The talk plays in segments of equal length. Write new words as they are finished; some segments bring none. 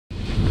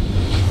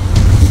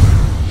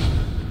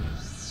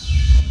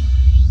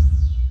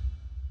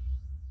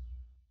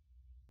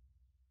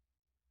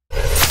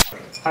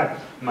Hi,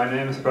 my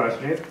name is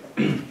Brian.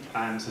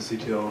 I'm the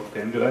CTO of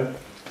GameDuell,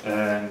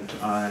 and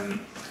I'm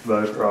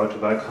very proud to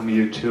welcome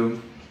you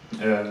to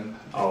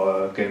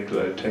our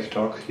GameDuell Tech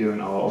Talk here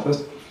in our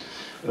office.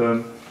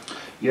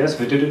 Yes,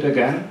 we did it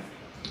again.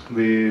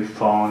 We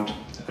found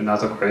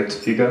another great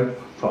speaker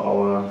for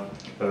our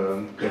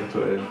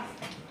GameDuell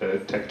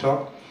Tech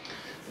Talk.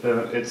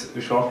 It's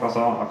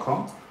Jeanfrancois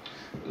Arcand,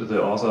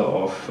 the author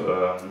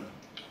of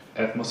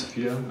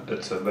Atmosphere.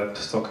 It's a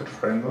WebSocket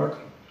framework,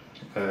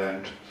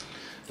 and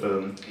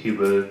he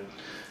will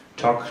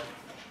talk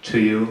to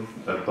you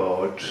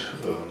about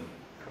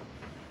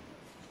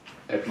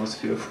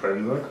Atmosphere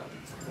framework.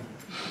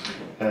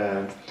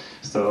 And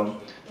so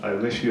I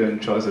wish you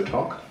enjoy the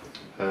talk,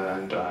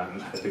 and I'm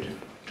happy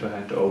to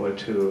hand over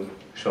to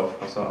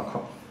Jeanfrancois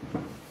Arcand.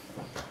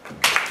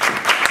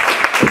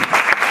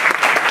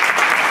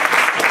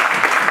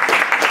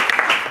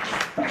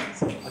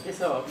 Okay,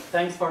 so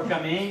thanks for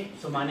coming.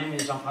 So my name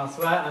is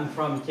Jean-François. I'm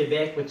from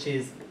Quebec, which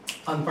is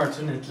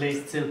unfortunately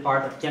still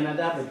part of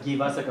Canada, but give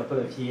us a couple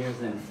of years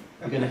and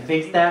we're going to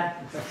fix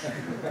that.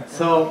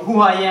 So who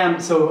I am,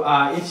 so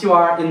if you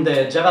are in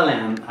the Java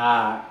land,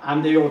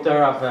 I'm the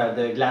author of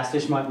the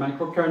Glassfish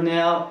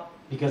microkernel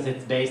because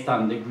it's based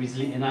on the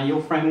Grizzly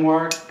NIO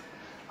framework,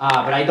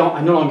 but I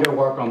no longer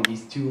work on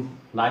these two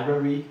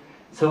libraries.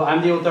 So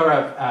I'm the author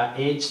of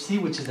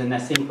AHC, which is an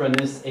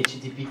asynchronous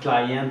HTTP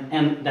client,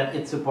 and that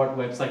it supports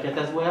WebSocket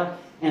as well.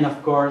 And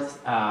of course,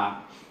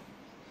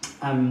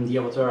 I'm the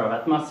author of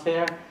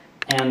Atmosphere,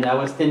 and I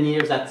was 10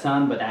 years at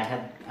Sun, but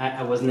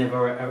I was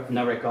never a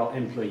Oracle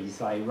employee,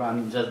 so I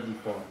ran just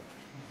before.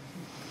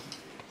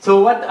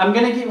 So what I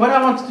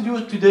want to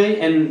do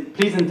today, and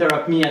please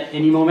interrupt me at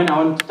any moment, I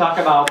want to talk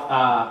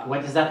about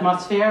what is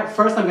Atmosphere.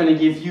 First, I'm going to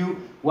give you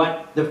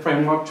what the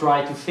framework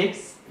tried to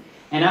fix,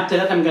 and after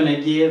that, I'm going to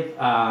give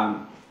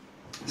and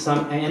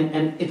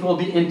it will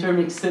be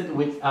intermixed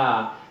with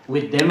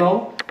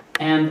demo,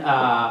 and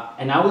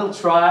I will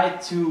try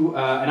to,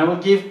 and I will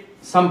give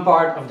some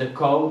part of the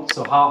code,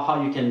 so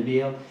how you can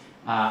build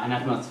an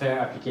Atmosphere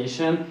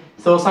application.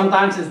 So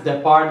sometimes it's the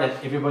part that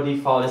everybody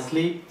falls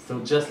asleep, so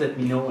just let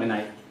me know and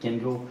I can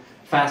go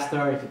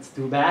faster if it's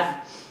too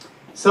bad.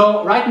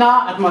 So right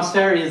now,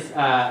 Atmosphere is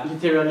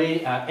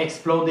literally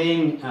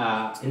exploding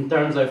in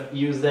terms of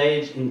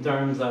usage, in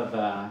terms of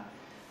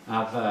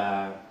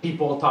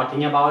people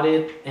talking about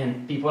it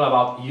and people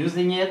about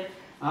using it.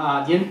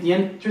 The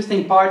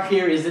interesting part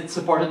here is it's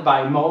supported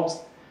by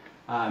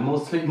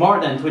mostly more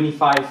than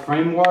 25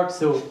 frameworks.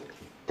 So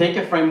take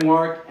a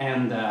framework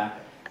and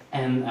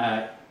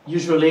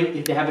usually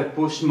if they have a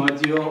push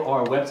module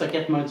or a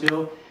WebSocket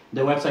module,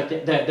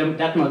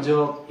 that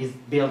module is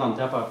built on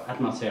top of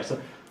Atmosphere. So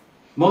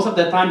most of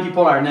the time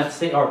people are not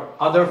saying, or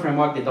other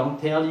framework, they don't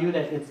tell you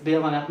that it's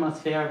built on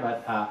Atmosphere,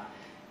 but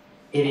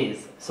it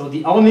is. So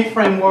the only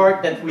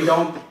framework that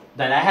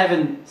I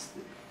haven't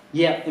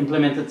yet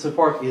implemented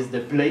support is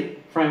the Play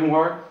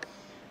framework,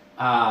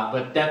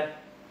 but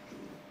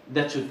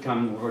that should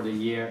come over the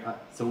year.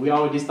 So we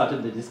already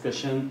started the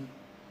discussion.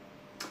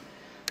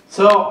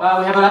 So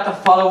we have a lot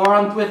of followers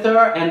on Twitter,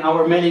 and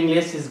our mailing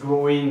list is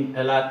growing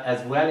a lot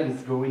as well, and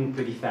it's growing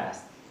pretty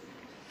fast.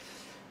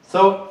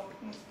 So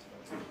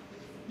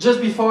just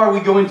before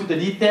we go into the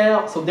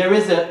detail, so there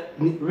is a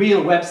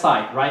real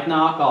website right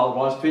now called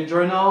Wall Street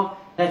Journal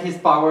that is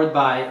powered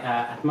by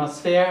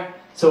Atmosphere.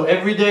 So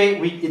every day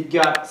it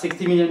got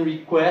 60 million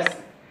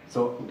requests.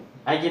 So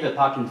I gave a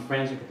talk in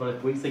French a couple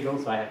of weeks ago,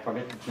 so I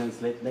forgot to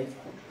translate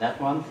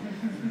that one.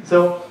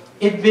 So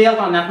it built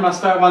on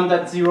Atmosphere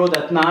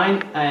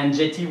 1.0.9 and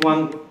JT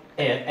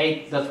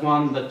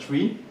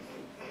 8.1.3.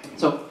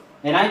 So,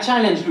 and I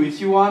challenge you,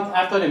 if you want,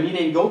 after the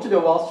meeting, go to the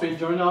Wall Street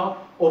Journal,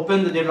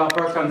 open the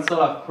developer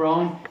console of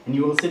Chrome, and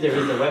you will see there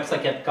is a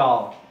WebSocket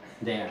call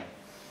there.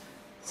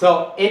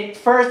 So it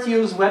first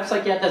used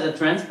WebSocket as a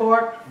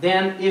transport,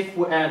 then if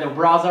the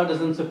browser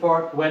doesn't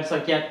support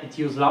WebSocket, it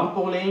uses long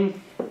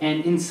polling,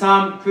 and in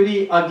some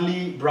pretty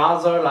ugly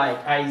browser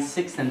like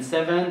IE6 and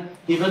 7,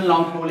 even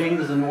long polling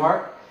doesn't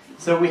work,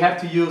 so we have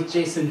to use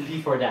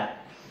JSONP for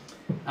that.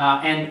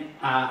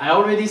 I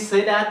already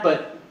say that,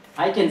 but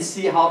I can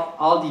see how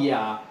all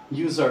the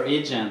user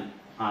agent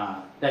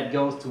that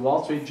goes to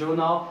Wall Street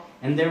Journal,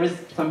 and there is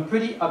some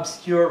pretty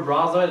obscure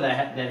browsers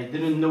that I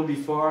didn't know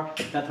before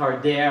that are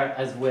there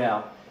as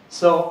well.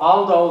 So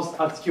all those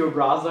obscure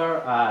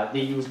browsers, they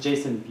use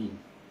JSONP.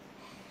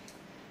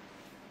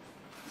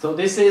 So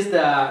this is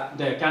the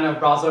kind of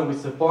browser we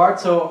support.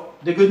 So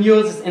the good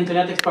news is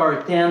Internet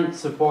Explorer 10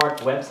 support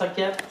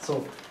WebSocket.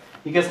 So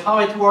because how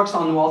it works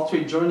on Wall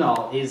Street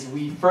Journal is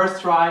we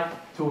first try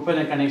to open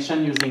a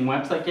connection using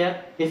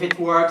WebSocket. If it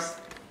works,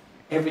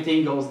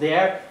 everything goes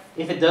there.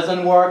 If it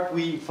doesn't work,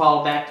 we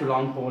fall back to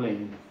long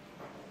polling.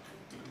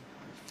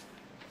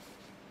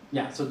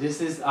 Yeah, so this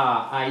is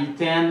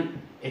IE10,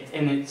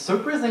 and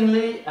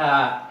surprisingly,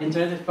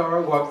 Internet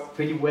Explorer works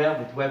pretty well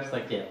with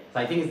WebSocket. So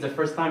I think it's the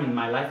first time in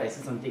my life I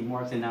see something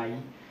works in IE.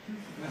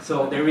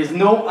 So there is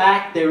no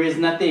hack, there is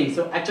nothing.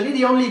 So actually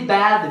the only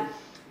bad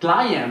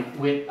client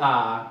with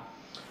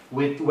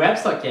with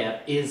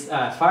WebSocket is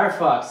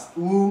Firefox,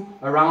 who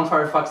around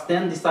Firefox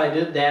 10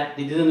 decided that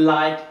they didn't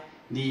like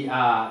the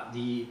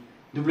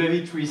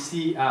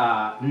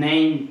W3C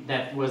name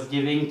that was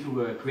giving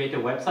to create a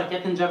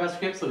WebSocket in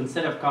JavaScript. So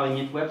instead of calling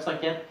it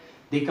WebSocket,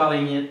 they're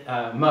calling it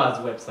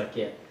Moz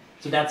WebSocket.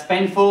 So that's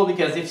painful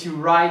because if you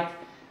write,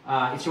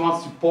 if you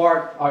want to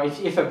port, or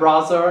if a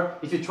browser,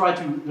 if you try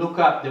to look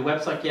up the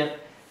WebSocket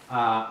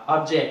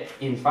object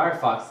in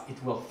Firefox,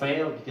 it will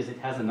fail because it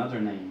has another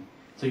name.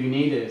 So you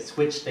need a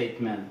switch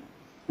statement.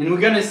 And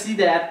we're going to see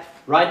that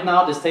right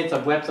now, the states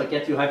of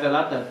WebSocket, you have a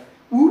lot of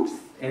oops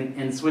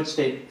and switch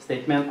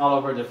statement all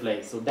over the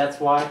place. So that's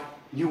why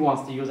you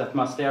want to use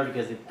Atmosphere,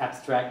 because it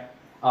abstracts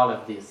all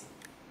of this.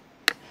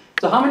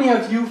 So how many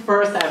of you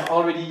first have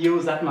already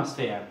used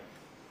Atmosphere?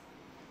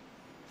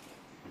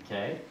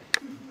 Okay.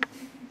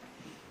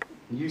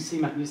 You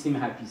seem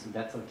happy, so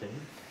that's okay.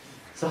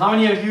 So how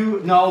many of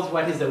you knows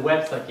what is a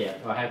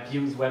WebSocket or have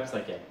used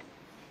WebSocket?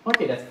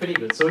 Okay, that's pretty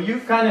good. So you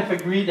kind of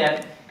agree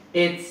that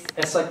it's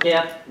a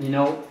socket, you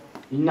know,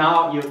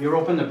 now you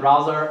open the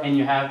browser and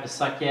you have a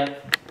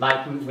socket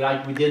like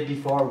we did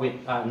before with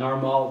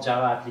normal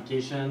Java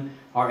application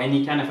or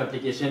any kind of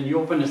application. You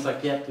open a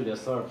socket to the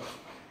server.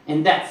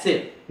 And that's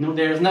it. No,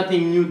 there's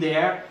nothing new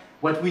there.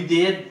 What we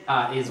did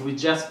is we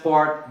just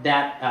port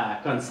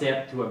that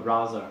concept to a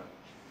browser.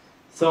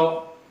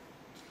 So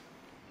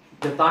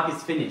the talk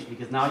is finished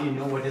because now you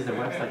know what is a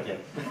WebSocket.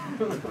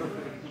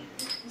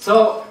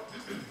 So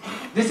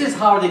this is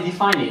how they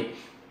define it,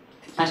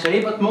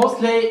 actually, but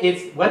mostly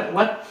it's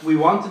what we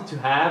wanted to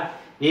have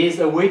is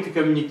a way to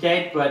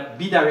communicate, but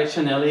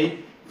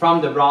bidirectionally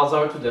from the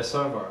browser to the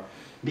server.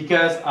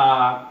 Because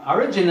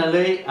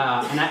originally,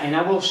 and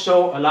I will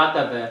show a lot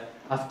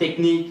of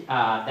technique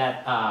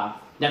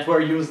that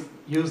were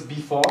used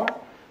before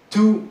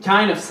to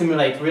kind of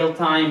simulate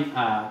real-time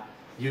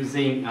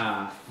using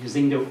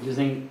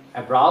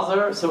a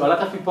browser. So a lot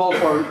of people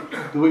for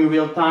doing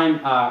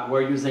real-time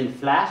were using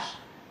Flash,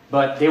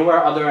 but there were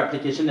other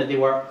applications that they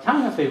were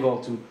kind of able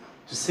to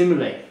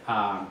simulate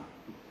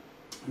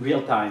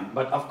real-time.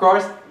 But of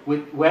course,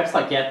 with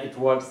WebSocket, it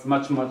works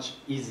much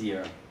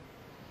easier.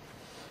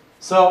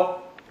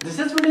 So this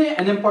is really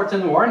an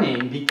important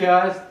warning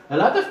because a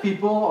lot of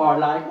people are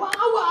like,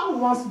 wow, who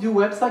wants to do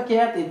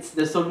WebSocket? It's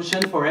the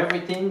solution for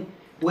everything.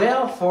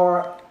 Well,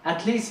 for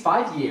at least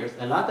 5 years,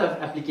 a lot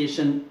of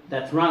application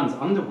that runs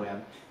on the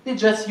web, they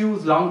just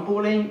use long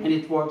polling and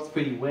it works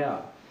pretty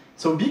well.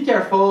 So be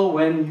careful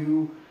when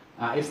you,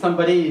 if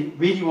somebody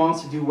really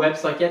wants to do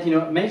WebSocket, you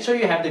know, make sure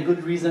you have the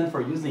good reason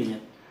for using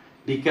it.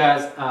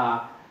 Because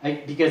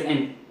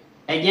and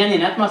again,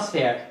 in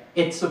Atmosphere,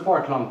 it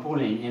supports long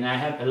polling, and I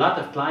have a lot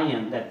of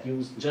clients that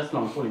use just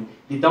long polling.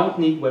 They don't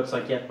need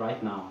WebSocket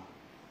right now.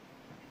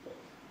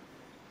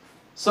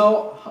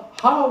 So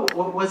how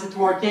was it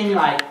working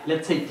like,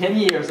 let's say 10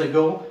 years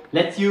ago?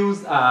 Let's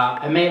use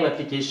a mail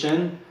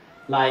application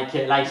like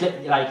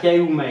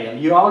Yahoo Mail.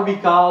 You all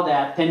recall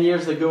that 10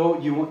 years ago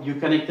you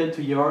connected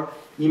to your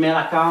email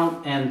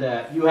account and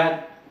you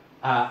had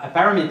a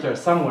parameter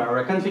somewhere or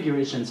a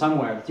configuration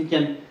somewhere that you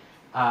can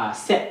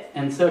set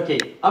and say, okay,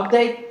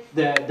 update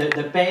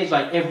the page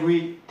like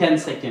every 10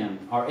 seconds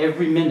or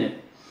every minute.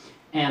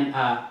 And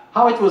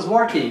how it was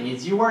working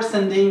is you were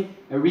sending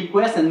a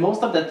request, and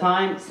most of the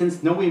time,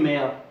 since no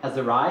email has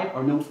arrived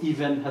or no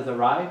event has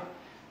arrived,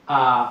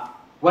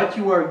 what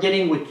you were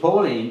getting with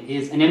polling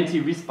is an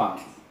empty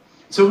response.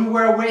 So we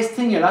were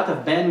wasting a lot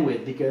of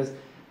bandwidth because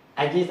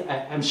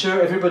I'm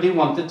sure everybody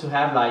wanted to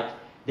have like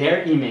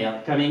their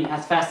email coming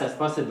as fast as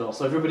possible.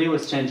 So everybody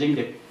was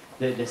changing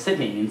the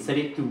setting and set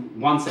it to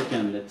 1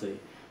 second, let's say.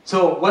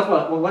 So what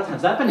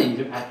was happening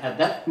at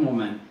that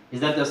moment is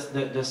that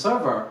the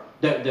server,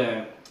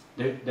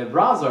 the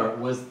browser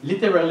was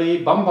literally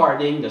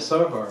bombarding the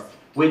server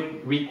with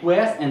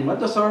requests, and what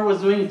the server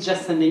was doing is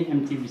just sending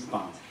empty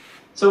response.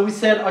 So we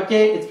said,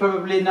 okay, it's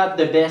probably not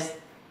the best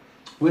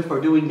way for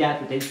doing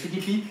that with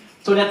HTTP,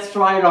 so let's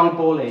try long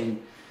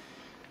polling.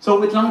 So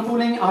with long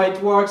polling, how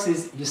it works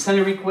is you send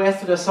a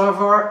request to the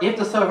server. If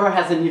the server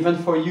has an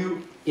event for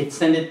you, it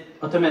sends it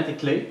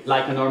automatically,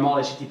 like a normal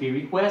HTTP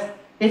request.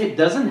 If it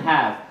doesn't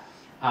have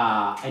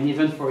an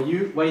event for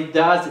you, what it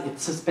does, it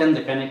suspends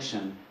the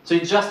connection. So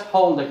it just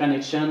holds the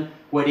connection,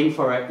 waiting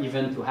for an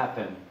event to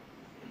happen.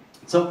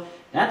 So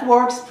that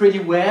works pretty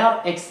well,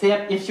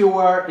 except if you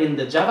were in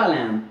the Java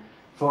land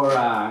for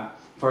a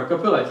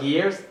couple of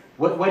years.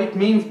 What it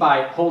means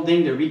by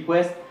holding the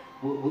request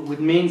would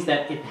means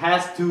that it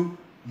has to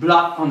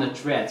block on a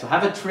thread. So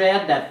have a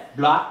thread that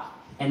blocks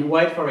and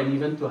wait for an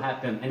event to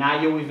happen, an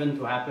IO event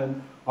to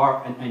happen,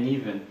 or an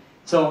event.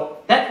 So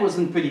that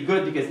wasn't pretty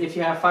good because if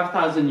you have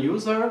 5,000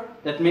 users,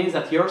 that means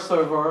that your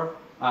server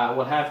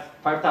will have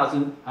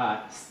 5,000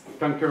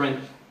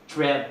 concurrent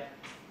threads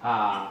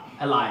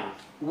alive,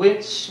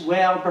 which,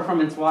 well,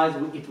 performance-wise,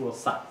 it will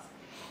suck.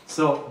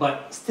 So,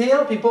 but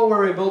still, people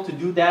were able to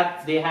do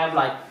that. They have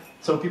like,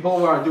 so people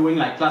were doing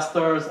like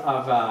clusters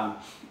of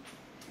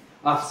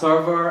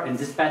server and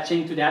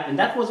dispatching to that, and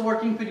that was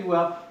working pretty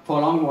well for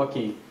long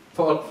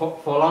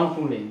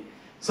polling.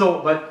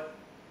 So, but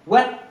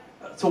what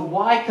so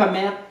why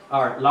commit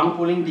or long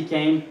pooling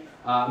became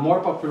more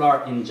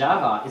popular in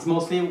Java is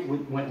mostly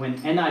when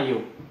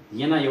NIO,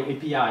 the NIO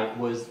API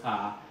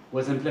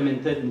was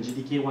implemented in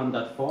JDK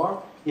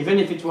 1.4. Even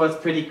if it was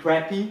pretty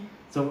crappy,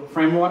 so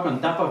framework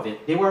on top of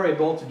it, they were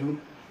able to do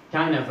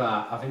kind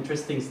of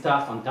interesting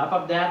stuff on top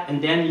of that.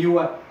 And then you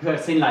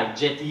have seen like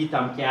Jetty,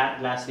 Tomcat,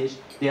 Glassfish,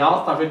 they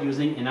all started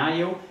using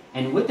NIO.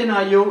 And with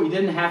NIO, you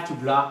didn't have to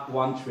block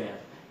one thread.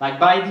 Like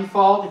by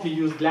default, if you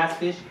use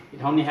Glassfish,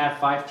 it only has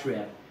 5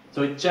 threads.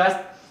 So it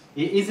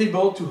is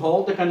able to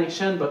hold the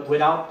connection, but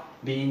without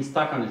being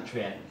stuck on a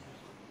thread.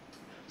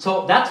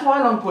 So that's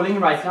why long pooling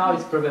right now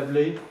is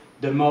probably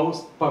the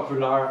most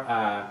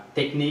popular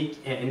technique,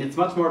 and it's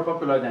much more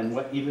popular than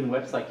even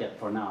WebSocket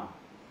for now.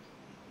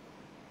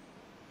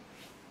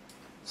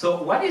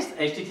 So what is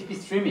HTTP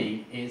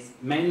streaming is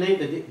mainly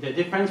the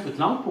difference with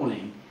long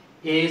pooling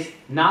is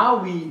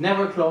now we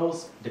never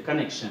close the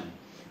connection.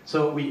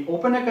 So we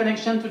open a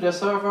connection to the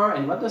server,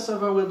 and what the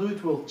server will do,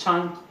 it will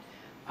chunk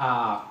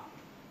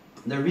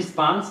the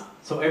response.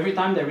 So every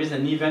time there is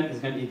an event, it's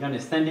going to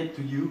send it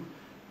to you.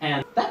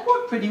 And that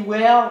worked pretty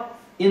well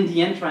in the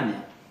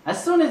intranet.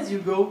 As soon as you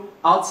go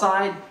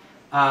outside,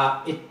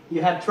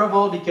 you have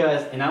trouble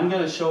because, and I'm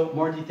going to show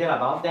more detail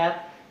about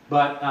that,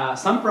 but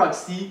some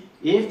proxy,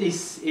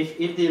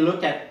 if they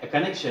look at a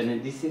connection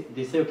and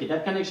they say, okay,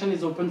 that connection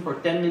is open for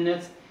 10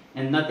 minutes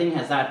and nothing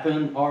has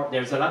happened, or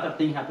there's a lot of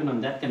things happen on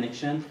that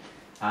connection,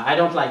 I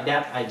don't like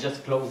that, I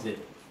just close it.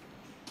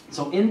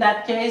 So in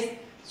that case,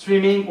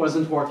 streaming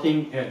wasn't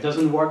working,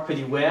 doesn't work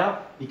pretty well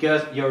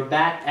because you're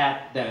back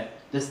at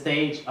the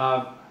stage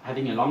of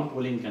having a long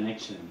pooling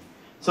connection.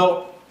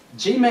 So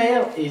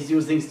Gmail is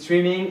using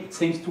streaming. It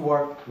seems to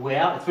work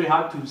well. It's really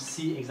hard to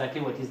see exactly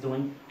what it's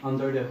doing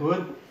under the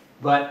hood,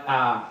 but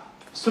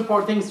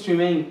supporting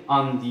streaming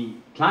on the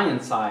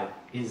client side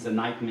is a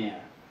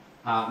nightmare,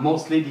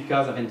 mostly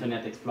because of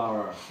Internet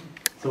Explorer.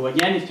 So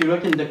again, if you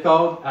look in the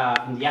code,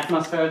 in the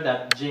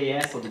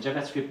atmosphere.js or the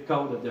JavaScript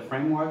code of the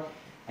framework,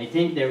 I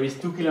think there is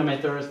 2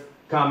 kilometers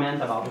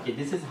comment about, okay,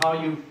 this is how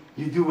you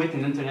do it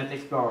in Internet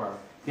Explorer,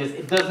 because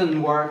it doesn't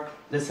work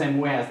the same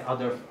way as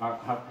other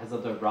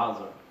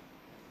browsers.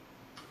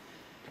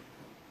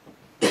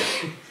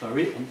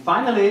 Sorry. And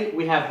finally,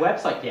 we have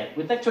WebSocket,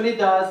 which actually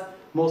does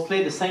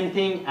mostly the same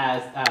thing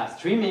as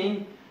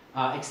streaming,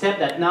 except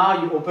that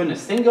now you open a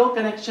single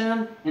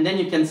connection, and then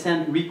you can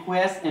send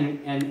requests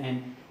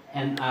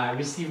and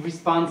receive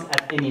response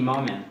at any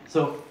moment.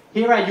 So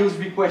here I use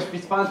request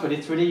response, but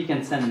it's really you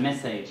can send a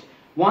message.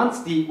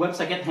 Once the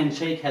WebSocket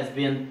handshake has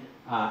been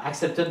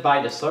accepted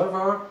by the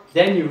server,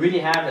 then you really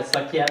have a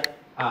socket,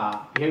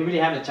 you really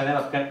have a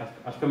channel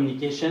of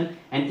communication,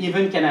 and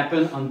even can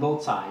happen on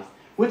both sides,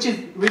 which is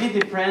really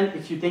different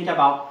if you think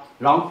about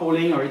long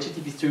polling or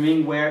HTTP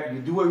streaming, where you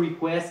do a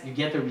request, you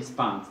get a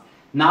response.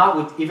 Now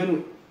with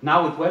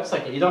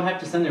WebSocket, you don't have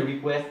to send a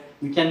request.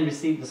 You can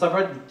receive, the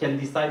server can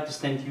decide to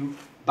send you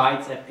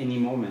bytes at any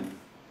moment.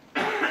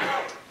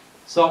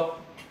 So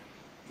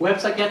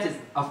WebSocket is,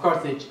 of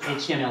course,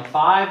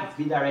 HTML5, it's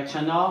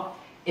bidirectional.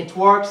 It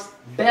works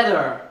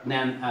better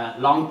than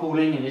long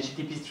polling and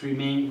HTTP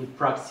streaming with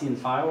proxy and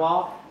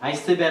firewall. I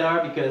say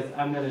better because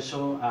I'm going to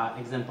show an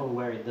example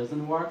where it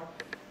doesn't work.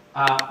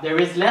 There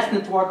is less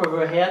network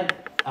overhead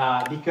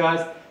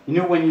because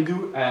when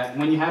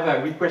you have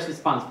a request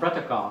response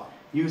protocol,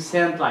 you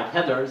send like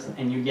headers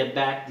and you get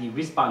back the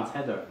response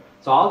header.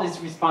 So all these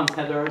response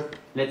headers,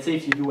 let's say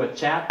if you do a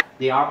chat,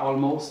 they are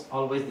almost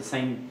always the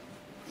same.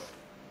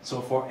 So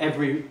for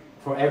every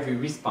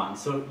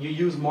response, so you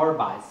use more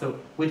bytes. So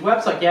with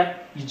WebSocket,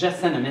 you just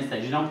send a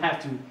message. You don't have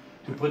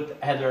to put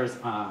headers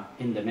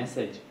in the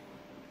message.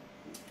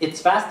 It's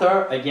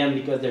faster again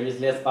because there is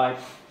less bytes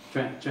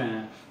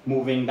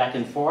moving back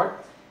and forth.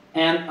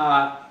 And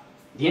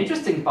the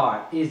interesting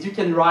part is you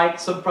can write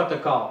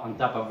sub-protocol on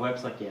top of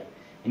WebSocket.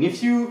 And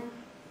if you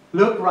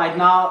look right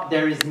now,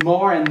 there is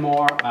more and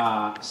more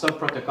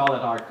sub-protocol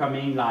that are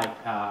coming, like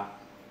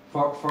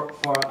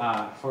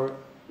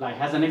like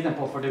as an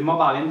example for the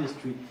mobile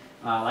industry,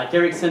 like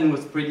Ericsson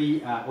was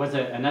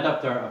an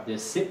adopter of the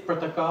SIP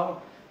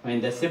protocol. I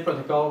mean, the SIP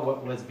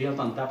protocol was built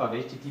on top of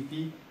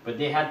HTTP, but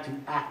they had to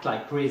act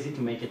like crazy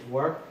to make it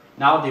work.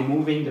 Now they're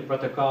moving the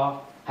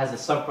protocol as a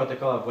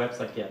sub-protocol of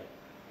WebSocket,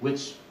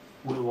 which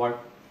will work,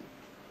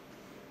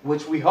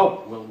 which we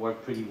hope will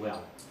work pretty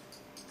well.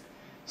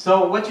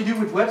 So what you do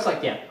with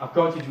WebSocket, of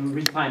course, you do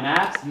real-time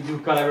apps, you do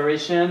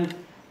collaboration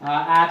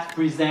apps,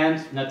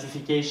 present,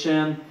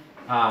 notification.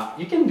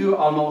 You can do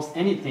almost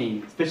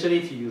anything, especially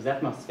if you use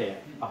Atmosphere,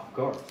 of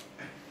course.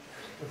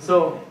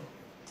 So,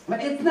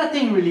 but it's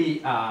nothing really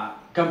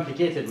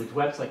complicated with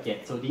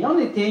WebSocket. So the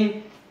only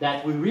thing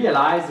that we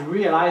realized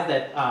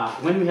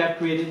that when we have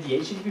created the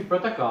HTTP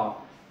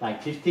protocol,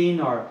 like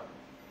 15 or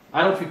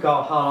I don't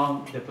recall how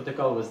long the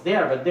protocol was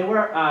there, but there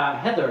were a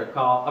header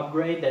called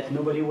upgrade that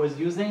nobody was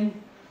using.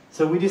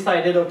 So we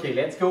decided, okay,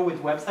 let's go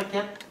with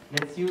WebSocket.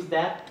 Let's use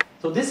that.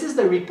 So this is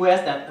the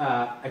request that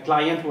a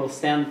client will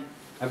send,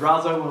 a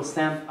browser will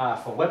send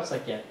for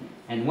WebSocket.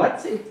 And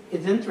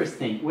it's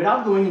interesting,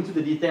 without going into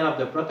the detail of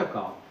the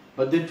protocol,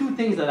 But the two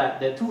things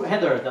the two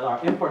headers that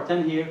are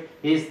important here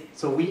is,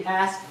 so we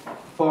ask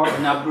for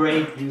an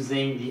upgrade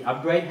using the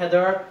upgrade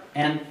header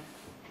and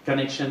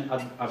connection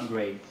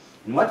upgrade.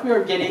 And what we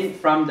are getting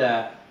from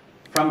the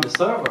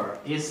server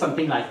is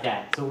something like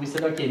that. So we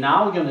said, okay,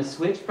 now we're going to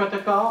switch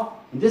protocol,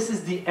 and this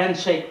is the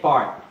handshake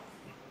part,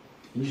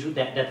 usually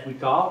that we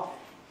call.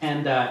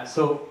 And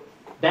so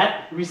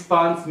that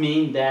response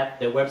means that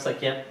the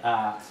WebSocket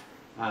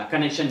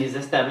connection is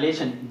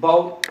established, and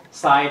both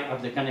sides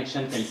of the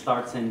connection can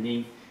start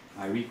sending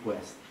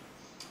requests.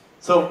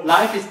 So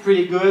life is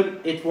pretty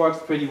good. It works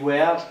pretty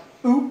well.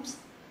 Oops.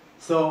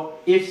 So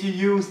if you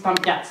use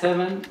Tomcat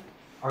 7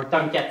 or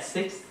Tomcat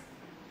 6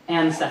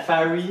 and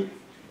Safari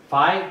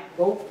 5,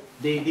 oh,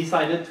 they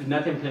decided to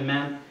not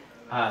implement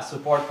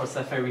support for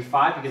Safari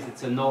 5 because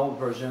it's an old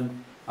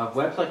version of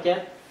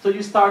WebSocket. So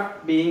you start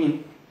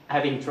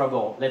having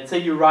trouble. Let's say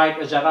you write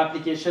a Java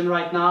application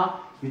right now,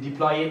 you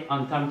deploy it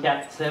on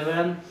Tomcat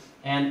 7,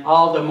 and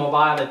all the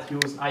mobile that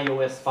use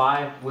iOS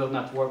 5 will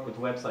not work with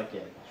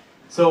WebSocket.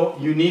 So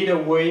you need a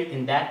way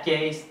in that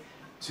case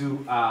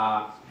to,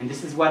 and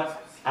this is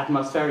what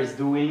Atmosphere is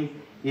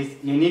doing, is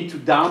you need to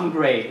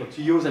downgrade or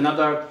to use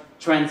another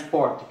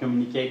transport to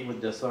communicate with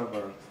the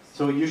server.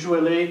 So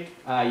usually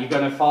you're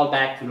going to fall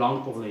back to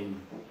long polling.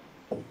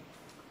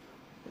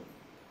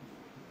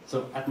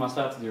 So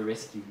Atmosphere to the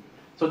rescue.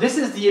 So this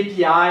is the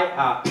API,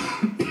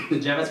 the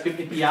JavaScript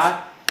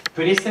API.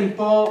 Pretty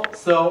simple.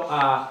 So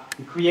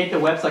you create a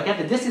WebSocket.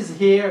 And this is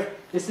here.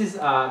 This is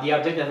the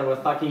object that I was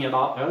talking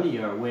about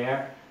earlier,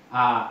 where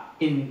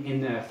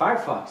in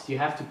Firefox you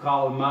have to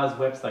call Moz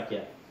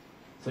WebSocket.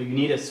 So you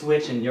need a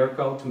switch in your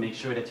code to make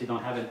sure that you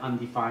don't have an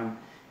undefined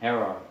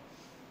error.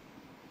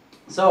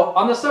 So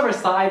on the server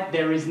side,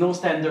 there is no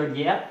standard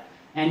yet,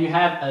 and you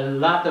have a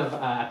lot of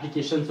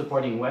applications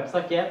supporting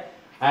WebSocket.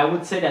 I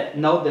would say that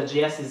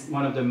Node.js is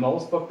one of the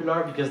most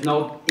popular because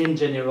Node in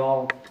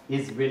general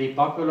is really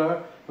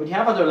popular. But you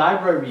have other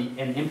library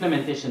and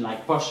implementation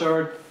like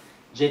Pusher,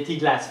 JT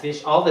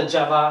Glassfish, all the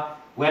Java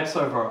web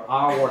server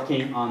are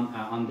working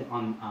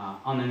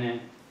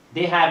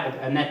they have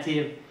a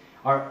native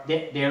or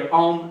their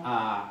own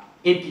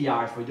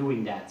API for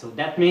doing that. So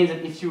that means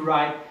that if you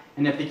write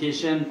an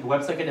application, a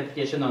WebSocket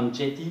application on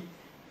JT,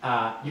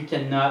 you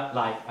cannot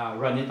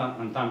run it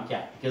on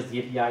Tomcat because the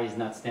API is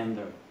not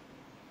standard.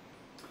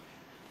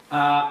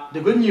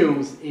 The good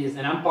news is,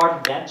 and I'm part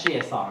of that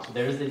GSR, so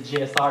there is the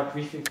GSR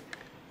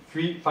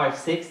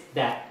 356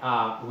 that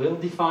will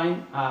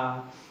define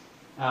an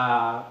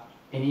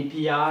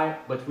API,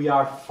 but we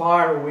are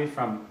far away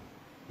from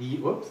the,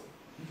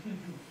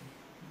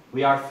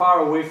 we are far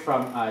away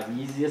from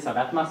the easiest of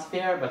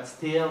Atmosphere, but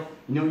still,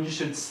 you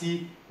should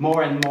see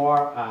more and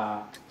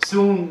more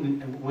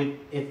soon.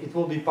 It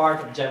will be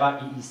part of Java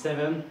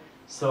EE7,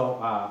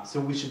 so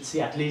we should see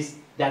at least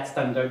that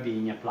standard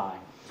being applied.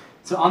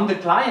 So on the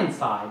client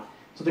side,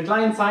 so the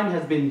client side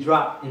has been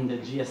dropped in the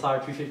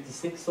GSR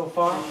 356 so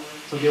far.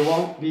 So there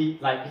won't be,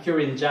 if you're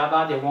in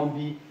Java, there won't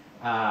be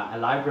a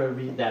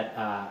library that,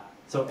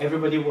 so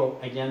everybody will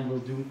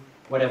do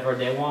whatever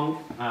they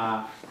want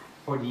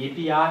for the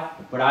API,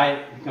 but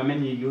I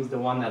recommend you use the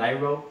one that I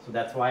wrote, so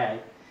that's why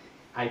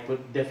I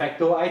put de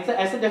facto. I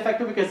said de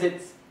facto because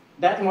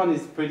that one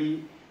is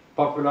pretty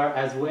popular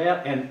as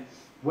well, and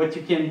what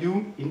you can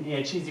do in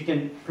AHE is you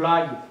can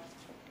plug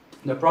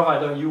the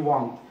provider you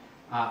want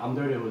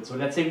under the hood. So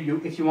let's say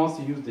if you want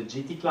to use the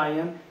GT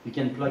client, you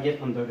can plug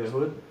it under the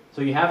hood.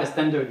 So you have a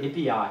standard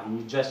API, and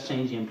you just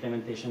change the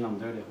implementation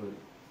under the hood.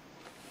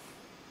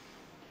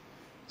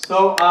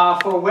 So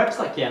for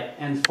WebSocket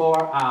and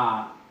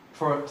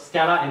for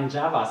Scala and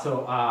Java,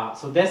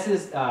 so this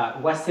is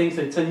WebSync.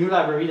 So it's a new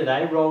library that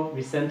I wrote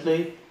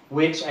recently,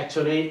 which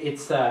actually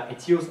it's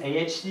used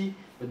AHC.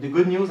 But the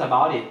good news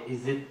about it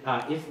is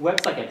that if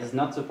WebSocket is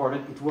not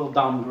supported, it will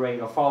downgrade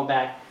or fall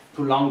back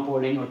to long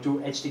polling or to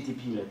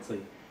HTTP, let's say.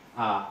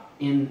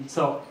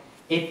 So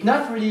it's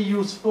not really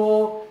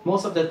useful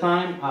most of the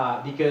time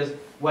because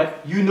what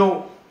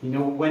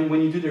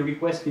when you do the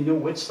request, you know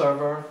which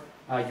server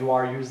you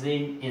are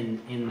using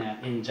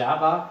in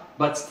Java,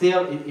 but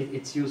still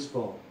it's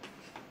useful.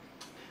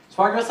 So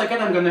for WebSocket,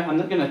 I'm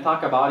not gonna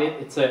talk about it.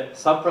 It's a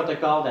sub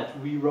protocol that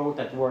we wrote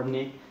at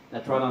WordNick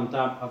that run on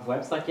top of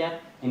WebSocket,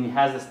 and it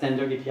has a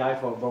standard API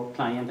for both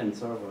client and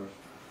server.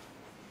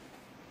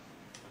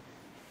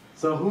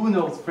 So who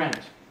knows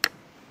French?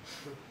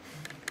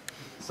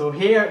 So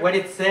here, what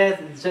it says,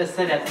 it just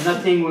said that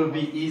nothing will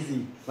be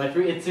easy. But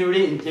it's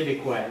really in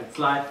Québécois. It's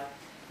like,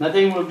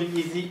 nothing will be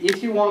easy.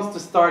 If you want to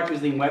start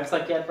using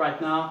WebSocket right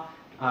now,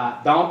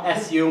 don't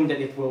assume that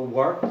it will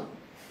work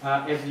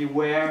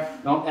everywhere.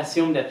 Don't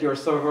assume that your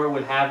server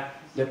will have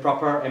the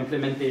proper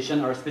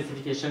implementation or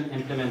specification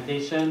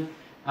implementation.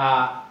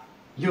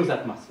 Use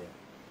Atmosphere.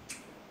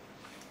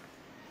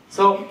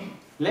 So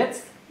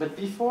let's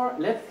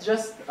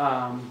just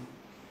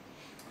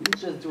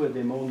do a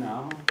demo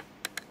now.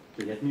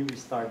 Okay, let me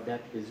restart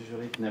that because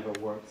usually it never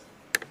works.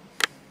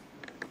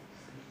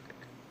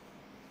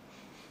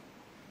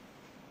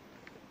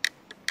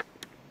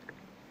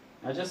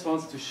 I just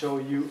want to show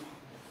you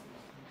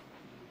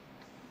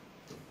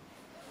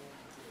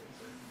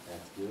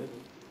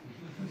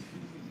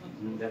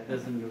that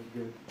doesn't look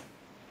good.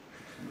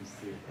 Let me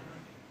see.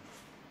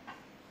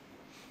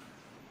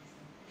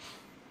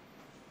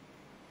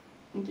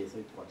 Okay, so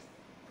it works.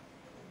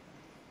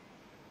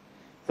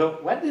 So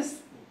what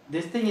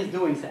this thing is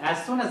doing, so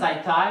as soon as I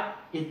type,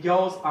 it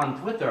goes on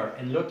Twitter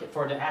and look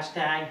for the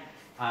hashtag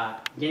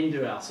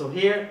GameDuell. So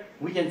here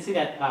we can see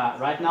that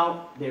right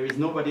now there is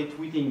nobody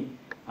tweeting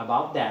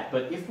about that.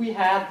 But if we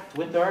had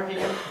Twitter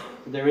here,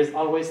 there is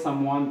always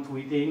someone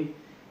tweeting.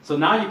 So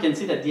now you can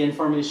see that the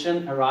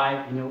information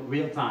arrives in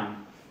real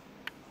time.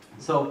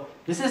 So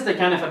this is the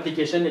kind of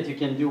application that you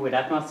can do with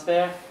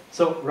Atmosphere.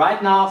 So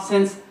right now,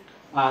 since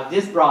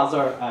this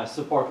browser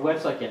supports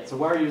WebSockets, so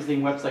we're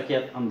using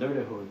WebSockets under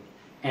the hood.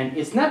 And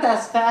it's not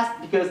as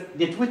fast because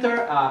the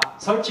Twitter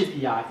search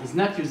API is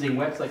not using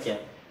WebSockets.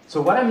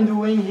 So what I'm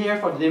doing here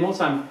for the demo,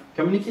 so I'm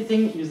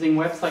communicating using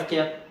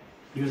WebSockets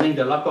using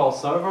the local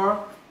server,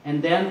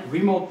 and then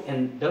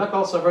and the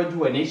local server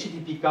do an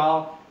HTTP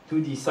call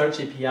to the search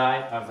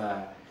API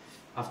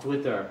of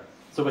Twitter.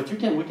 So but we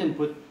can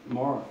put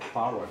more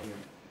power here.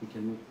 We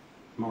can move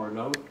more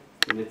load.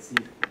 So let's see.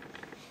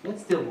 It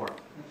still work.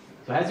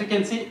 So as you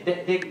can see,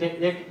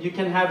 you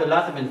can have a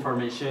lot of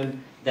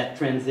information that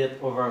transit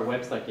over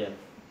WebSockets.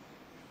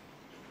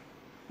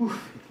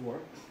 Oof, it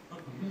works.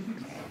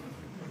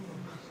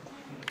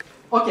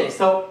 Okay,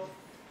 so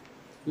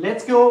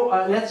let's go.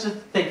 Let's just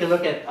take a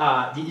look at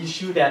the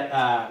issue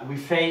that we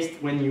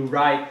faced when you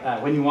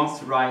want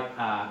to write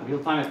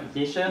real-time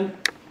application.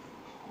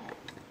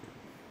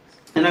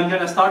 And I'm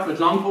going to start with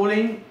long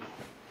polling.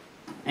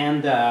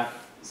 And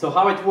so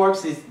how it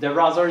works is the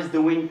browser is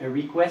doing a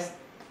request,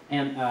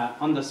 and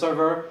on the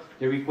server,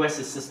 the request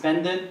is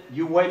suspended.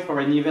 You wait for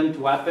an event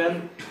to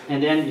happen,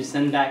 and then you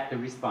send back the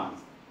response.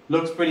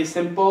 Looks pretty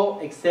simple,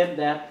 except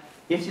that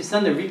if you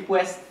send a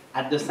request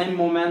at the same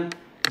moment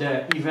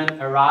the event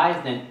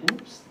arrives, then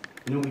oops,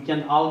 we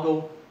can all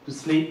go to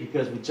sleep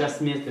because we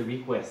just missed the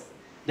request,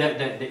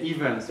 the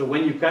event. So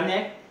when you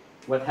connect,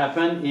 what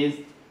happened is,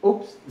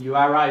 oops, you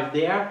arrive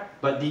there,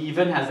 but the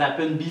event has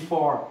happened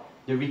before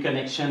the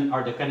reconnection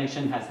or the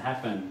connection has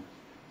happened.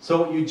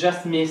 So you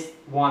just missed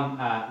one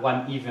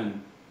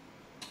event.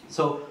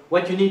 So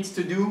what you need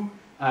to do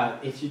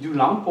if you do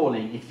long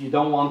polling, if you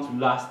don't want to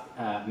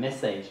lose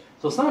message.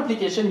 So some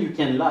application you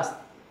can lose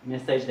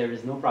message, there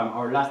is no problem,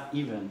 or lose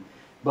event.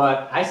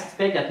 But I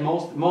suspect that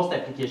most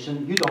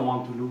applications you don't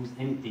want to lose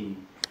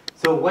anything.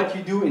 So what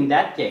you do in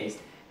that case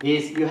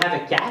is you have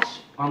a cache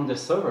on the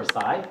server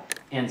side,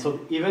 and so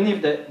even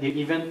if the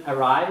event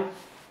arrives,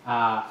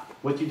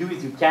 what you do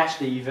is you cache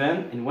the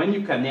event, and when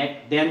you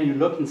connect, then you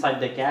look inside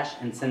the cache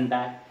and send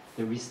back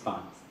the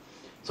response.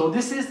 So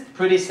this is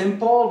pretty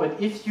simple,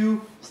 but if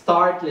you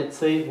start, let's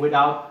say,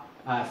 without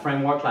a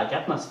framework like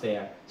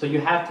Atmosphere, so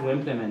you have to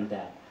implement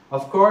that.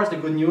 Of course, the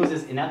good news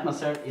is in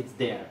Atmosphere, it's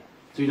there.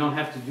 So you don't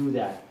have to do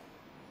that.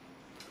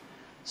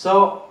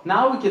 So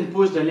now we can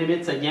push the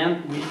limits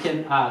again. We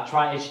can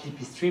try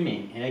HTTP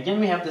streaming. And again,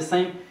 we have the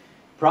same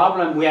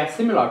problem. We have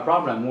similar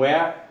problem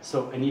where,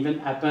 so an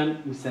event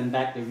happened, we send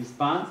back the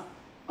response.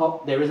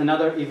 Oh, there is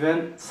another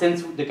event.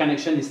 Since the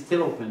connection is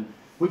still open,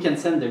 we can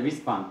send the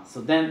response.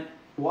 So then,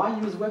 why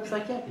use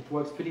WebSockets? It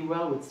works pretty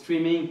well with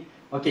streaming.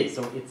 Okay,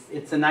 so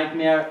it's a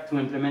nightmare to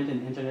implement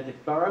in Internet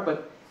Explorer,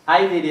 but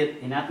I did it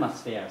in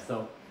Atmosphere.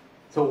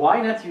 So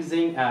why not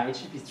using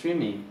HTTP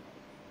streaming?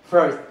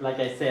 First, like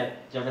I said,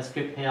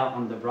 JavaScript hell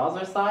on the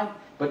browser side,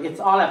 but it's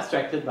all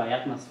abstracted by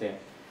Atmosphere.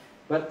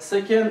 But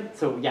second,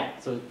 so yeah,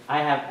 so I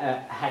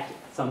have hacked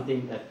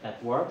something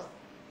that works.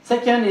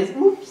 Second is,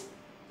 oops,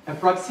 a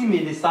proxy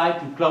may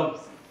decide to close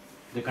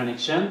the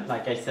connection,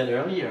 like I said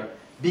earlier,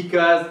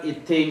 because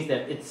it thinks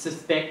that it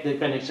suspects the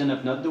connection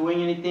of not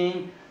doing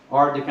anything,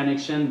 or the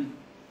connection,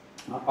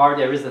 or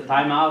there is a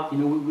timeout.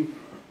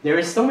 There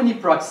is so many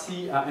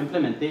proxy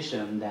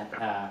implementation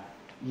that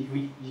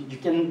you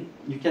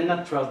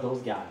cannot trust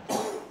those guys.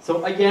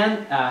 So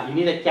again, you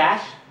need a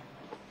cache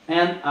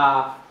and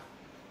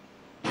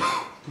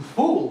to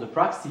fool the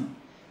proxy,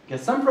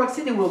 because some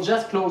proxy they will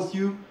just close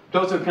your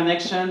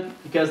connection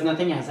because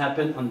nothing has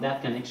happened on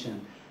that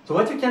connection. So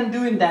what you can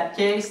do in that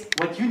case,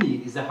 what you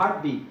need is a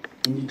heartbeat,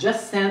 and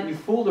you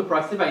fool the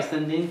proxy by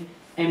sending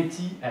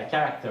empty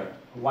character,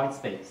 white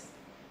space.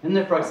 And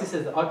the proxy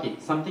says, okay,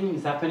 something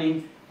is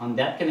happening on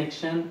that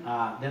connection,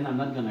 then I'm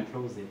not going to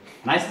close it.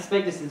 And I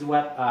suspect this is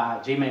what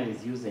Gmail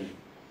is using.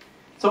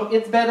 So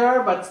it's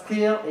better, but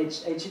still,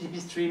 HTTP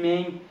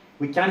streaming,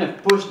 we kind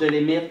of push the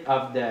limit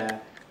of the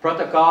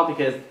protocol,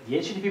 because the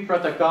HTTP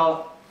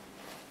protocol,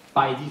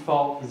 by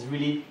default, is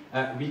really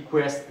a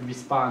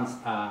request-response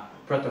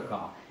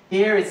protocol.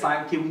 Here, it's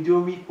like, okay, we do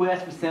a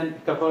request, we send a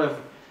couple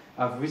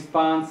of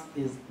response,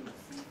 is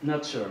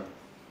not sure.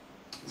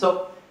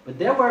 So, but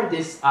there were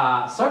this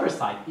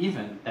server-side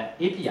event,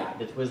 API,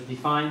 that was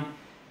defined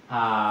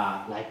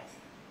like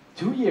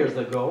 2 years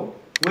ago,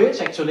 which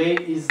actually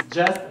is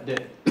just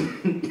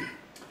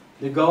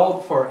the goal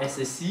for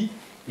SSC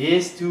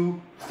is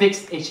to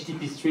fix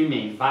HTTP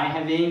streaming by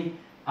having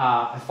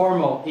a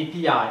formal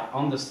API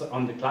on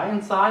the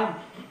client side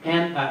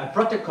and a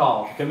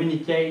protocol to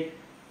communicate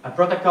a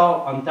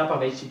protocol on top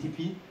of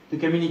HTTP to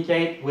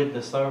communicate with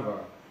the server.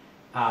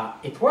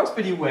 It works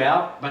pretty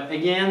well, but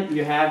again,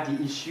 you have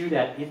the issue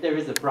that if there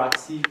is a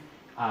proxy,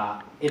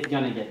 it's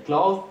going to get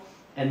closed.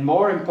 And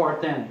more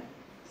important,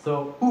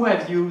 so who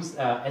has used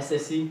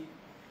SSE?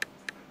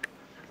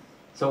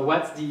 So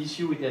what's the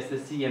issue with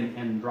SSE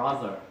and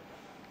browser?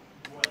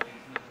 Well, it's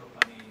not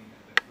opening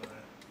Internet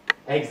Explorer.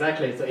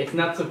 Exactly, so it's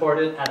not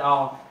supported at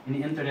all in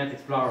the Internet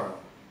Explorer.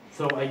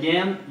 So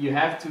again, you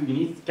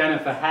need kind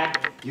of a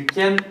hack. You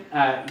can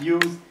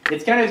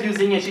it's kind of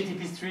using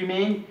HTTP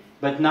streaming,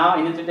 but now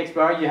in Internet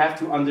Explorer, you have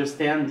to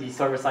understand the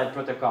server-side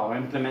protocol or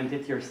implement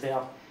it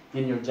yourself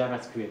in your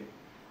JavaScript.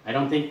 I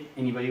don't think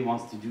anybody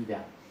wants to do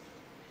that.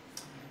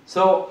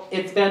 So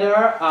it's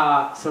better,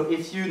 so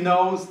if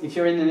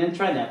you're in an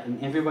intranet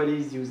and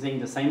everybody's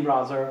using the same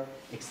browser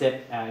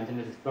except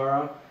Internet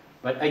Explorer,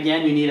 but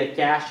again, you need a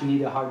cache, you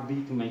need a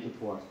heartbeat to make it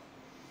work.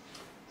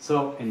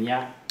 So, and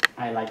yeah,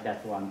 I like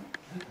that one.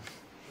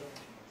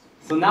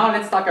 So now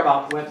let's talk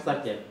about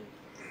WebSocket.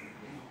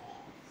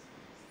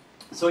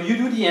 So you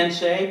do the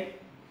handshake.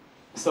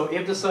 So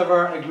if the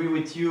server agree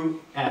with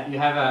you, you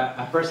have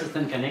a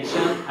persistent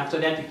connection. After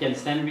that, you can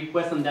send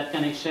requests on that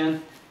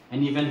connection,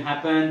 and even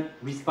happen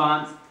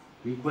response,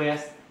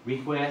 request,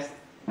 request,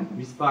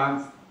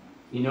 response.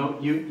 You know,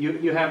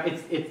 you have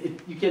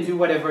you can do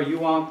whatever you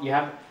want. You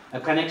have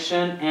a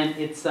connection, and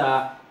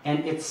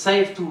it's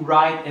safe to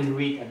write and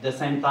read at the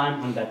same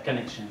time on that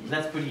connection.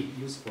 That's pretty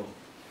useful.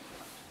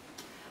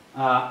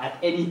 At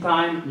any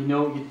time, you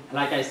know,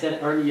 like I said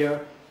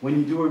earlier, when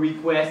you do a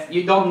request,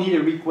 you don't need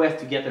a request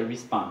to get a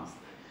response.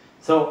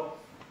 So,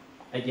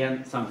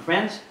 again, some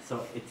French.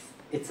 So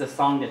it's a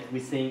song that we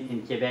sing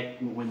in Quebec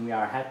when we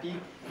are happy.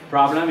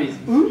 Problem is,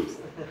 oops.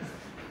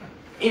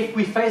 If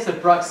we face a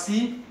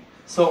proxy,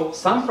 so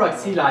some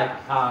proxy like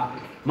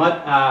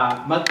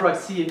mod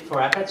proxy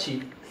for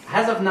Apache,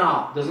 as of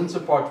now, doesn't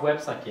support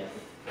WebSocket.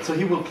 So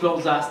he will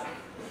close us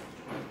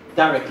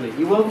directly.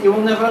 He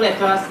will never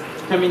let us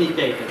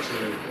communicate,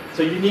 actually.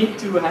 So you need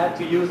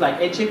to use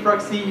like HA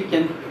proxy. You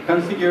can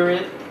configure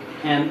it,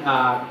 and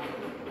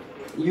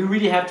you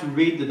really have to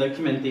read the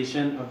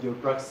documentation of your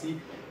proxy.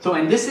 So,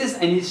 and this is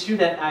an issue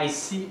that I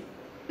see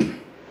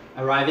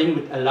arriving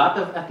with a lot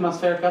of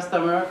Atmosphere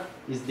customers,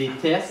 is they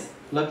test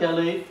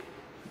locally,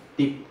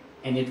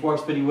 and it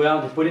works pretty well.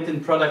 They put it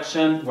in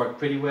production, work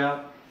pretty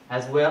well.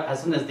 As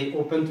soon as they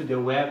open to the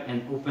web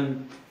and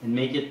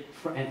make it,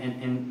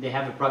 and they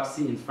have a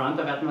proxy in front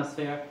of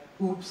Atmosphere,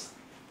 oops,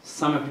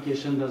 some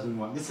application doesn't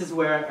work. This is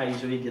where I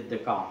usually get the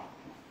call.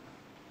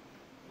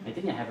 I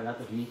think I have a lot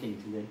of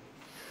meetings today.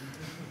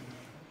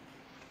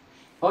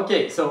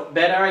 Okay, so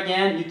better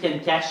again, you can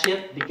cache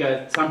it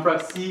because some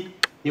proxy,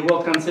 they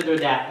will consider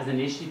that as an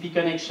HTTP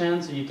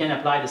connection, so you can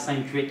apply the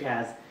same trick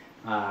as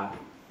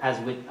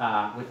with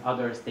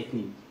others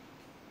technique.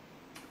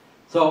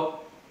 So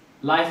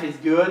life is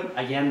good.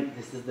 Again,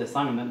 this is the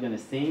song I'm not going to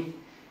sing,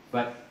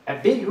 but a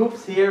big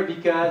oops here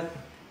because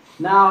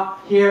now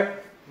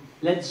here,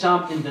 let's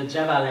jump in the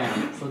Java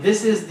land. So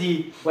this is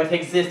what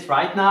exists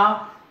right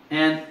now,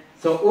 and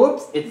so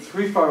oops, it's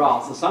free for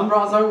all. So some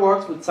browser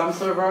works with some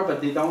server,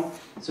 but they don't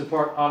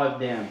support all of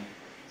them.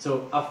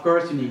 So of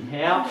course you need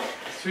help.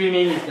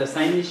 Streaming is the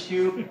same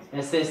issue.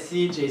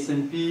 SSC,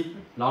 JSONP,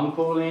 long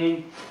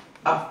polling.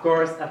 Of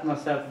course,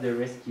 Atmosphere to the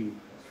rescue.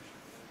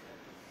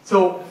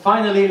 So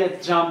finally,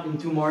 let's jump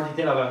into more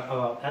detail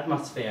about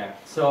Atmosphere.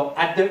 So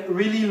at the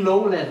really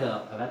low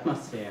level of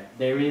Atmosphere,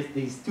 there is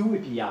these two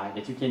APIs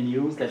that you can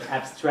use that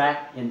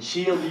abstract and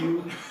shield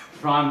you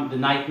from the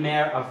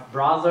nightmare of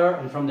browser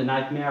and from the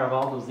nightmare of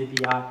all those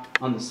APIs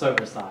on the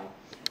server side.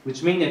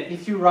 Which means that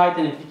if you write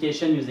an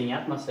application using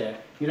Atmosphere,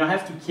 you don't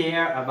have to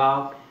care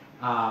about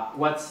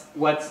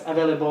what's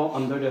available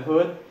under the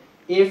hood.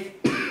 If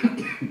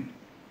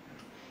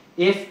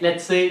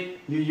let's say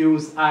you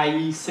use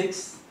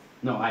IE6,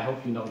 no, I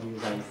hope you don't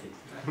use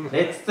IE6.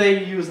 Let's say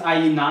you use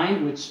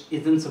IE9, which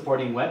isn't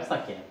supporting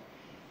WebSocket,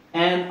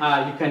 and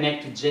you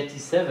connect to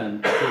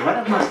Jetty7. So what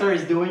Atmosphere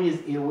is doing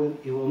is it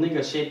will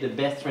negotiate the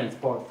best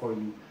transport for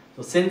you.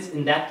 So since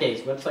in that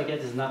case WebSocket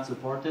is not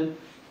supported,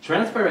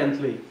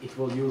 transparently it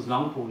will use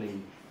long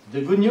polling.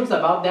 The good news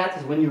about that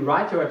is when you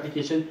write your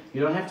application,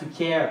 you don't have to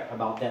care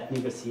about that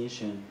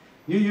negotiation.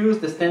 You use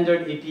the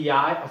standard API.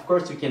 Of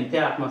course, you can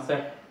tell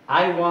Atmosphere,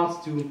 I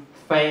want to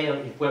fail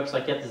if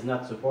WebSocket is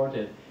not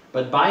supported.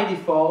 But by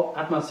default,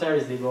 Atmosphere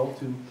is able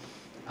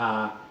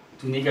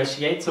to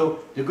negotiate. So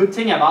the good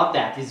thing about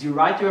that is you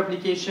write your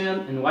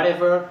application and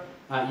whatever,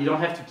 you don't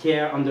have to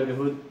care under the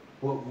hood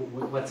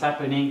what's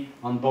happening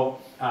on both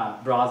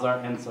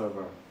browser and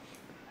server.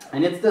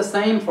 And it's the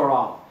same for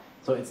all.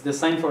 So it's the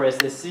same for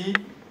SSC,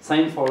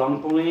 same for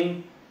long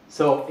polling.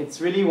 So it's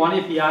really one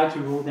API to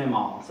rule them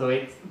all. So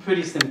it's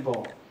pretty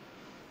simple.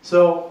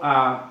 So,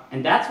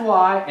 and that's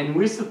why, and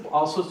we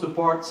also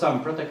support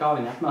some protocol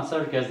in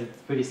Atmosphere because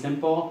it's pretty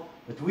simple,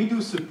 but we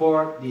do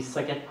support the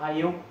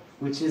Socket.io,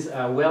 which is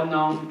a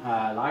well-known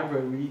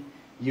library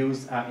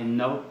used in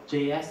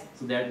Node.js.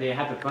 So they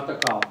have a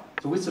protocol.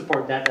 So we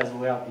support that as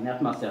well in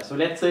Atmosphere. So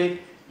let's say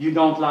you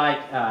don't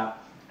like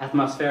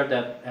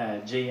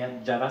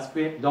atmosphere.js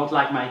JavaScript, don't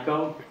like my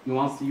code, you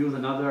want to use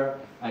another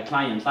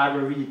client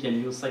library, you can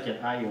use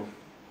Socket.io.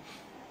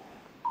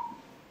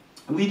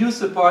 We do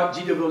support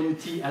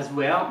GWT as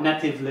well,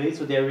 natively,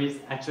 so there is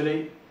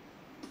actually,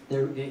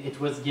 it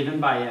was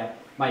given by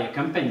a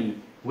company,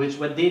 which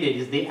what they did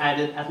is they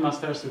added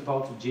Atmosphere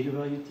support to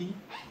GWT.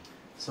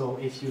 So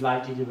if you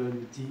like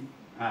GWT,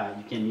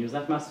 you can use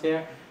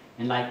Atmosphere.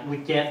 And like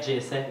Wicket,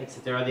 JSF,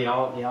 etc., they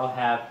all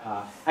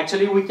have,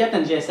 actually Wicket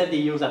and JSF, they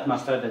use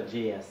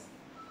Atmosphere.js.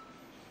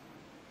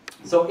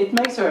 So it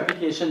makes your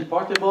application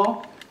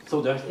portable.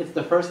 So it's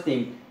the first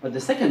thing. But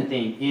the second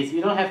thing is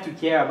you don't have to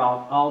care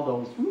about all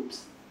those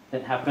oops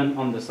that happen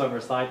on the server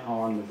side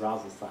or on the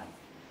browser side.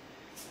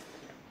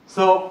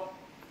 So,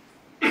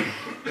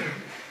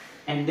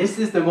 and this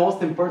is the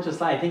most important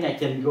slide. I think I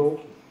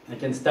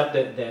can stop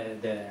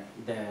the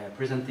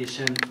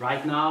presentation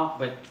right now,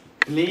 but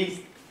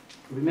please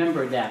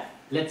remember that.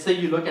 Let's say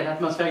you look at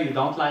Atmosphere, you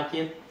don't like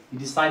it, you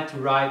decide to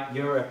write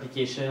your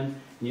application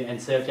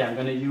and say, okay, I'm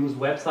going to use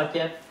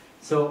WebSocket.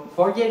 So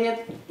forget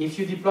it. If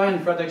you deploy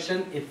in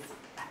production, it's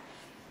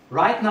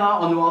right now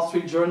on Wall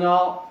Street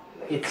Journal,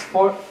 it's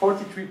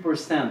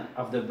 43%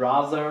 of the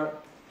browser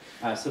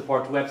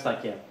support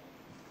WebSocket.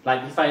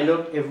 Like if I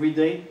look every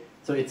day,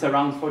 so it's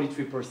around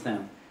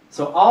 43%.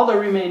 So all the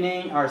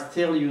remaining are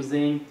still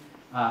using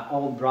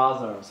old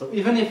browser. So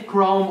even if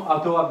Chrome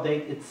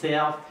auto-update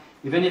itself,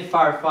 even if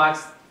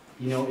Firefox,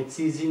 it's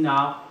easy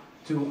now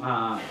to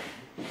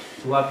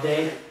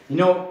update.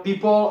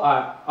 People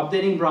are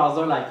updating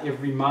browser like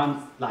every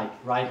month, like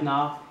right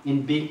now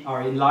in big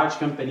or in large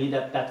company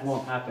that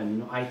won't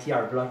happen. IT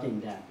are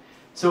blocking that.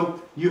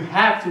 So you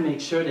have to make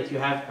sure that you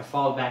have a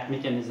fallback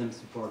mechanism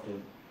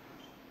supported.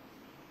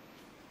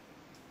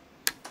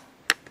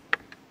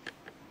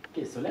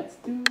 Okay, so let's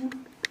do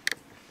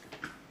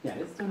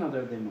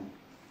another demo.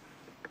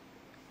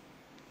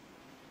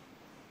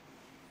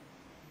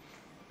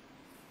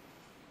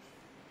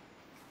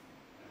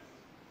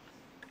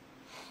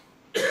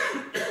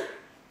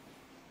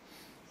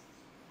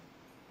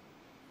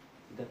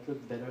 That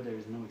looks better, there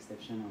is no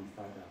exception on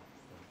startup.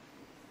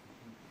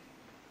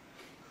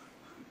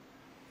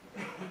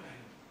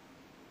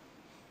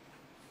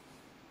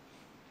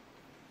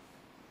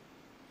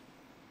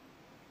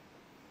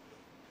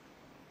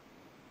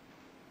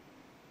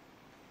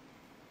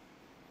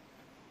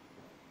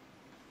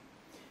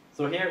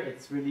 So here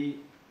it's really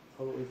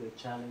always a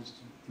challenge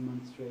to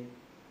demonstrate,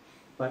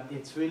 but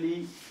it's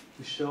really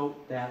to show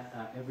that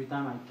every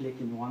time I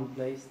click in one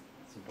place,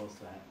 it's supposed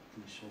to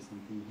show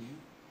something here.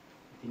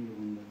 I think the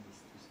window is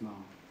too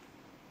small.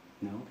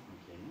 No?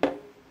 Okay.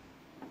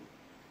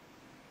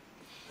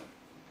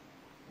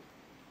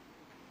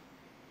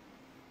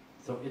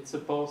 So it's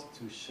supposed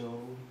to show,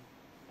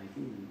 I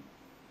think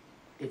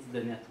it's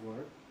the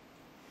network.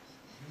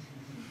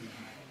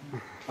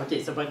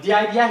 Okay, so but the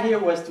idea here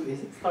was to,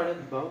 is it started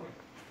above?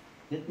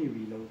 Let me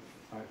reload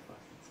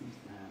Firefox, it seems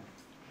to have.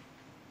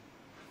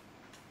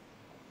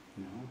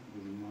 No,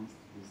 because it wants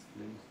to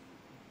display.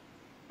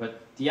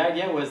 But the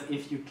idea was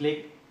if you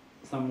click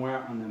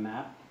somewhere on the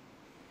map,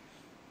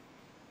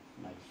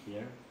 like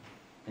here,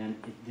 then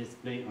it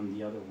displays on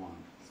the other one.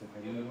 So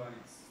the other one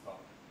is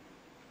stopped.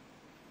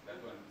 That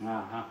one.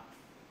 Uh-huh.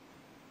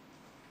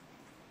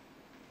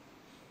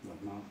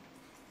 But now,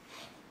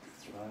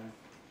 let's try.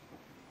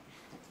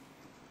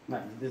 No,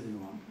 it doesn't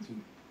want to.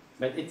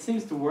 But it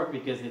seems to work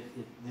because it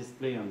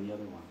displays on the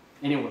other one.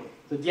 Anyway,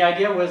 so the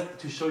idea was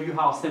to show you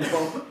how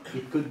simple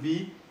it could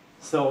be.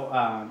 So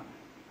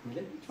let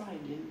me try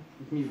again.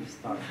 Let me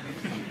restart.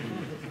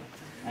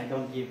 I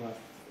don't give up.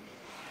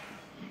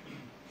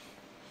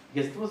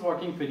 Because it was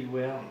working pretty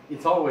well.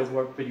 It's always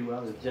worked pretty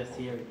well. It's just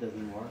here it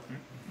doesn't work.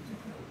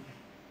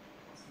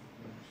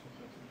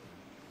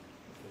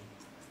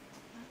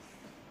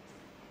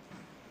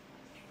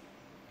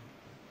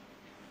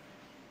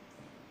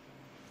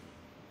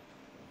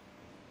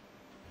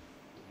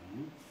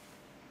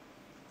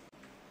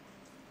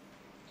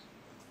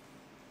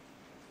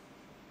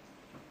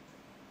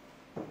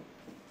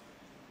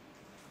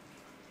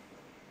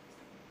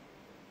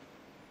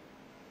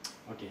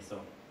 Okay,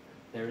 so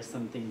there is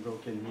something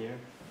broken here,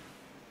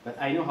 but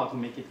I know how to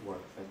make it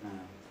work. But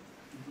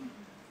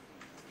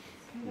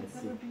let's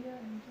see.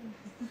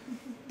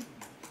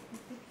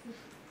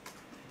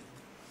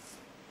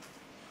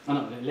 Oh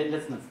no,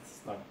 let's not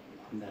start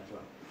on that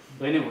one.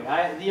 So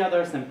anyway, the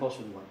other sample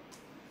should work.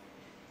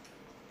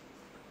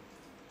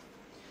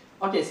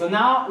 Okay, so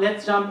now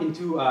let's jump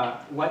into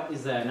what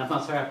is an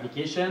Atmosphere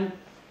application,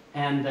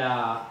 and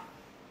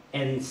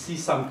see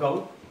some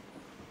code.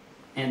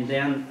 And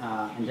then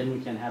we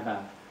can have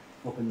an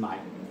open mic.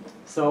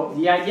 So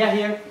the idea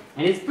here,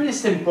 and it's pretty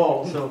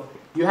simple. So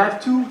you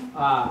have two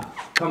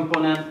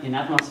components in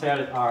Atmosphere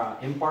that are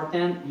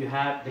important. You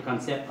have the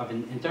concept of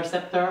an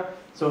interceptor.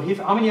 So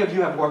how many of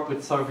you have worked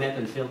with servlet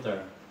and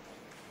filter?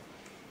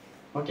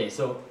 Okay,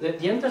 so the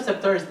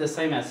interceptor is the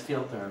same as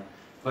filter,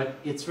 but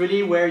it's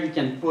really where you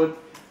can put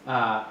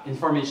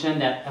information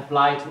that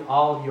apply to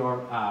all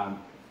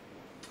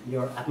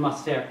your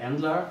Atmosphere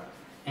handler.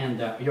 and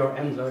your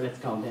handler, let's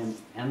call them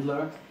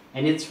handler.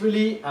 And it's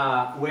really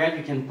where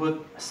you can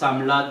put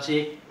some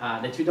logic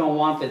that you don't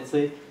want, let's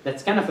say,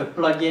 that's kind of a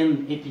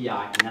plug-in API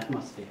in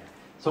Atmosphere.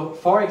 So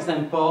for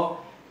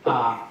example,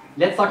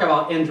 let's talk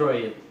about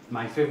Android,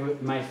 my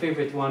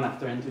favorite one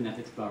after Internet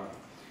Explorer.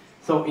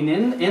 So in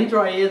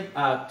Android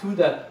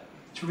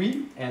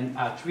 2.3 and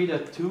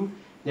 3.2,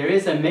 there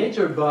is a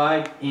major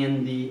bug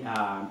in the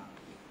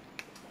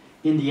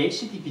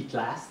HTTP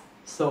class.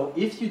 So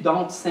if you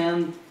don't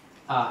send,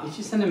 if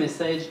you send a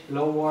message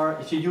lower,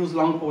 if you use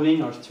long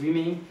polling or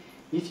streaming,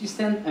 if you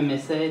send a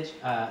message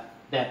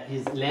that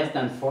is less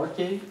than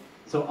 4K,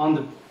 so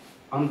on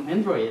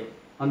Android,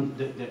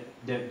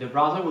 the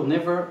browser will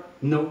never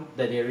know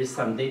that there is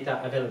some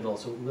data available,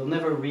 so it will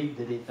never read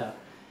the data.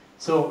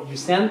 So you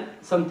send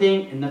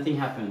something and nothing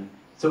happened.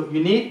 So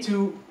you need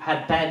to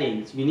have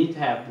padding, so you need to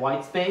have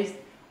white space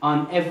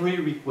on every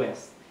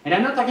request. And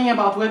I'm not talking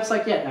about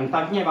WebSockets, I'm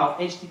talking about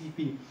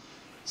HTTP.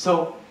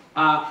 So,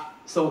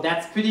 so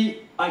that's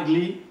pretty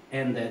ugly,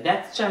 and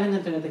that's challenging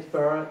Internet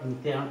Explorer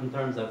in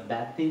terms of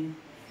bad thing.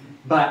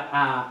 But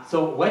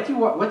so what you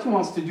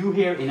want to do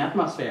here in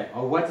Atmosphere,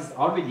 or what is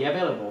already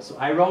available. So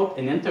I wrote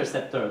an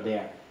interceptor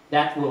there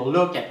that will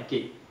look at,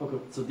 okay,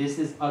 so this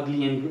is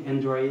ugly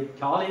Android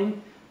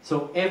calling.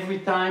 So every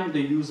time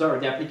the user or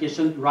the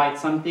application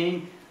writes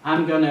something,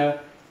 I'm gonna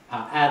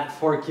add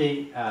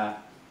 4K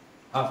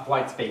of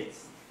white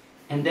space.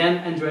 And then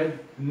Android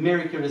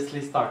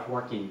miraculously start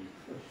working.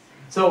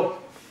 So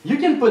you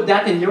can put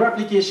that in your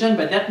application,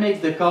 but that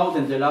makes the code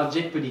and the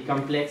logic pretty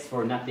complex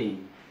for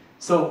nothing.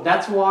 So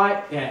that's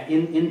why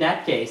in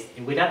that case,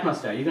 with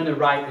Atmosphere, you're gonna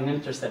write an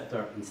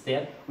interceptor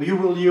instead, or you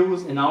will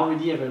use an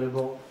already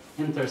available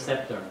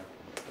interceptor.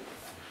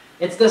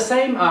 It's the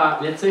same,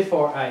 let's say,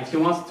 for if you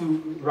want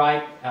to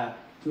write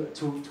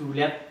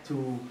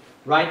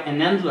write an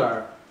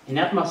handler in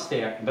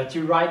Atmosphere, but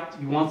you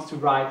want to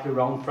write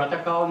your own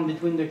protocol in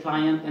between the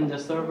client and the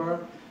server.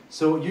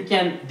 So you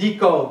can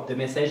decode the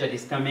message that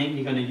is coming.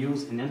 You're going to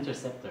use an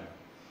interceptor.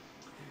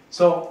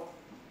 So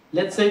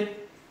let's say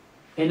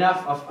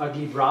enough of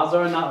ugly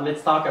browser. Now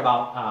let's talk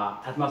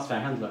about Atmosphere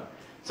handler.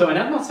 So an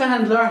Atmosphere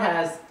handler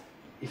has,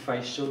 if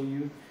I show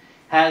you,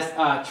 has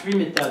 3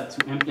 methods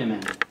to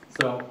implement.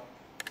 So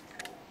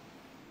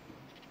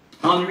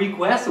on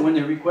request, so when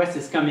the request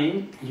is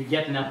coming, you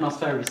get an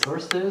Atmosphere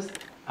resources.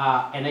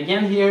 And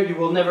again here, you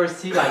will never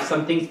see like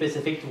something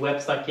specific to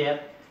WebSocket.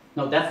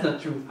 No, that's not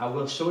true. I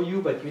will show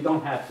you, but you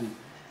don't have to.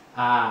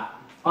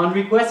 On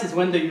request is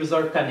when the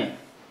user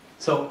connects.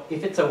 So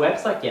if it's a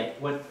WebSocket,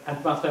 what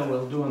Atmosphere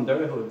will do under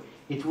the hood,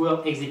 it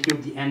will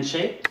execute the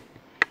handshake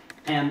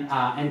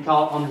and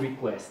call on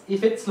request.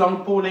 If it's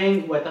long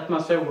polling, what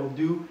Atmosphere will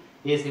do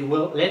is it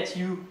will let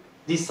you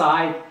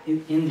decide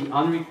in the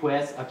on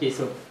request, okay,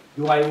 so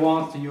do I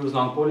want to use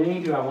long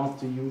polling? Do I want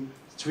to use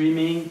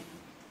streaming?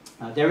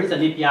 There is an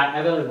API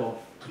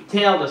available to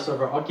tell the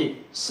server, okay,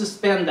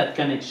 suspend that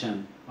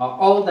connection, or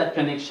hold that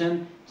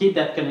connection, keep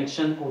that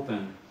connection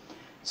open.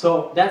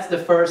 So that's the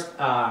first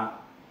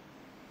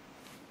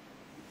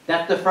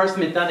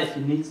method that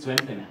you need to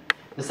implement.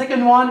 The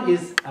second one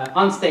is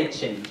on-state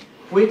change,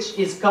 which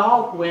is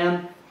called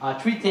when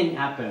 3 things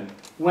happen.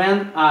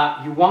 When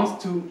you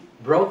want to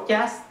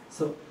broadcast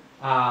so,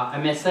 a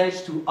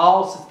message to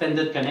all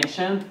suspended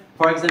connection.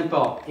 For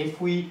example, if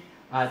we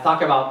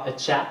talk about a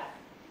chat,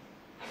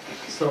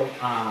 so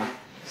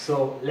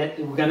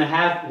we're gonna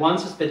have one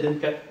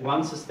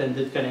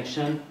suspended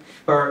connection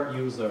per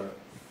user,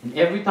 and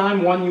every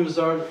time one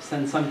user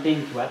sends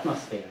something to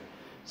Atmosphere.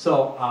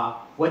 So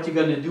what you're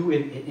gonna do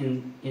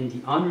in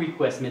the on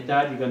request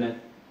method, you're gonna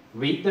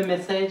read the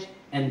message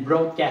and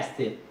broadcast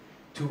it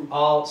to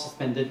all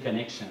suspended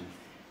connection.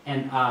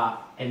 And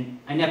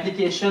an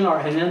application or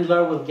an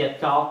handler will get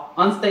called,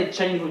 on-state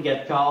change will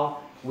get called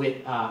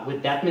with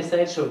that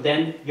message. So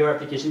then your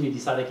application, you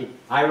decide, okay,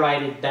 I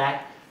write it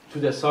back to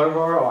the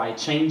server or I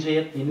change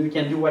it. You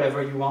can do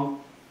whatever you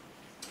want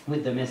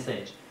with the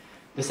message.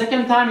 The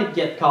second time it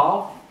gets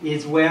called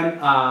is when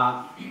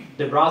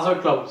the browser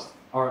closed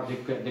or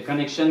the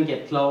connection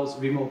gets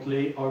closed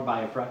remotely or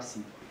by a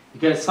proxy.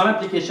 Because some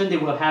applications, they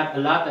will have a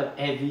lot of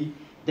heavy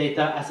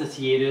data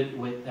associated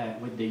with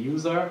the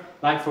user.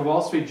 Like for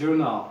Wall Street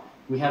Journal,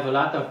 we have a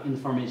lot of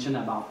information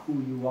about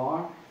who you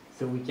are,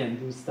 so we can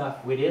do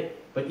stuff with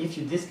it. But if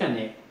you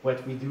disconnect,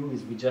 what we do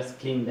is we just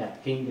clean the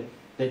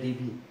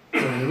DB.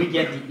 So we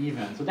get the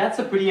event. So that's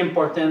a pretty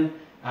important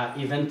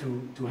event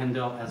to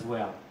handle as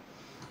well.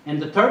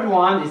 And the third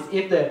one is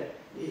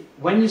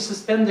when you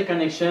suspend the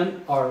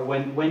connection, or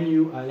when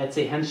you, let's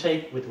say,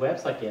 handshake with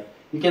WebSocket,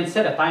 you can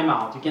set a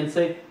timeout. You can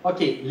say,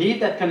 okay, leave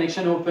that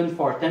connection open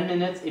for 10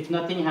 minutes. If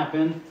nothing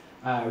happened,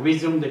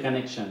 resume the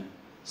connection.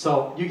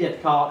 So you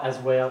get called as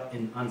well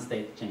in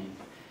on-state change.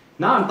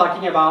 Now I'm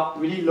talking about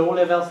really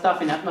low-level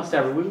stuff in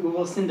Atmosphere. We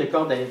will see in the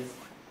code that it's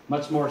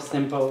much more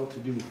simple to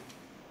do.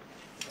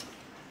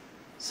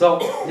 So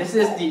this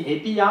is the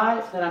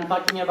API that I'm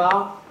talking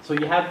about. So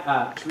you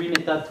have 3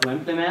 methods to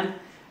implement.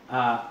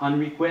 On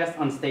request,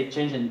 on state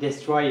change, and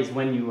destroy is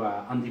when you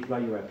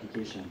undeploy your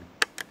application.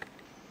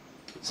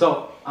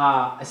 So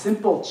a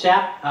simple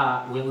chat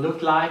will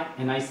look like,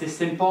 and I say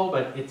simple,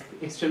 but it's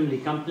extremely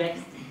complex,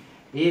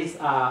 is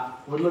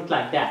will look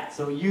like that.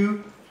 So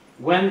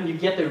when you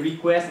get a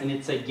request and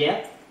it's a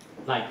GET,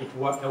 like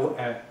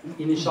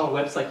initial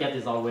WebSocket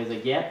is always a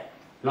GET,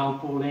 long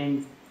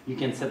pooling, you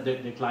can set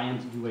the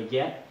client to do a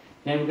GET.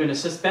 Then we're going to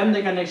suspend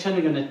the connection,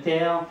 we're going to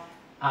tell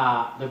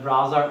the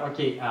browser,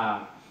 okay,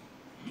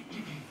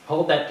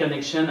 hold that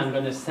connection, I'm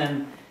going to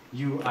send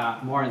you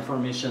more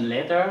information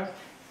later.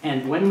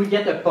 And when we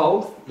get a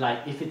post,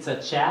 like if it's a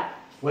chat,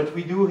 what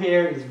we do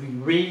here is we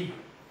read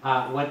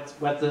what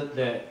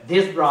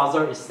this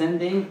browser is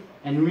sending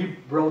and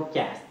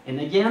rebroadcast. And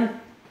again,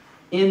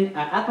 in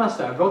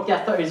Atmosphere, a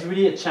broadcaster is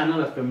really a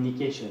channel of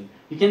communication.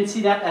 You can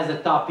see that as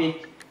a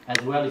topic as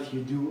well if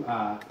you do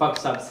pub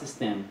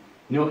subsystem.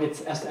 You know,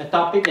 it's a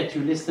topic that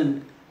you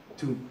listen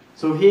to.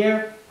 So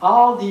here,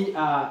 all the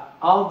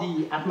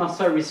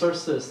Atmosphere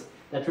resources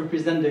that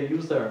represent the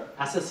user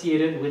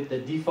associated with the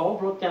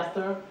default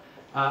broadcaster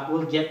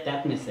will get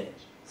that message.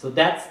 So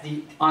that's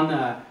the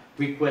on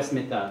request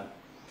method.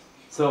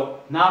 So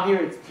now here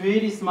it's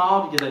pretty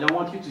small because I don't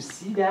want you to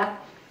see that.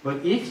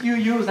 But if you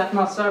use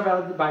Atmosphere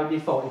by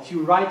default, if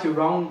you write the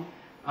wrong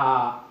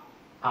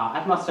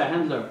Atmosphere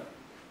handler,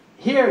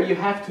 here you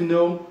have to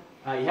know,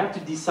 you have to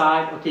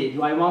decide, okay,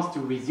 do I want to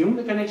resume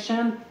the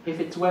connection? If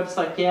it's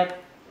WebSocket,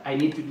 I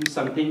need to do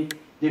something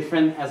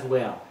different as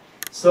well.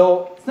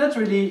 So it's not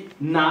really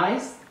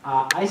nice.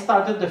 I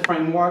started the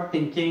framework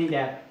thinking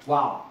that,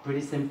 wow,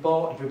 pretty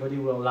simple, everybody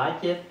will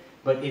like it,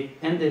 but it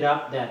ended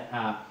up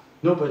that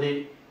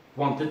nobody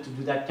wanted to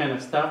do that kind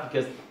of stuff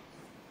because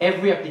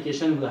every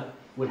application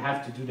would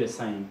have to do the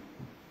same.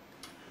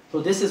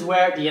 So this is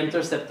where the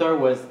interceptor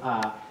was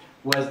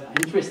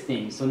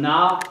interesting. So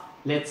now,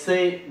 let's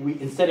say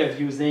instead of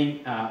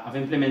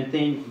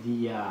implementing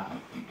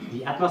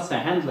the Atmosphere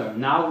handler,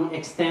 now we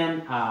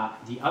extend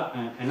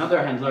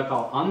another handler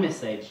called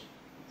onMessage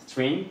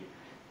string.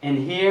 And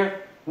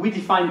here we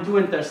define two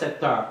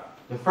interceptors.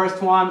 The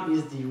first one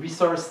is the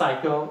resource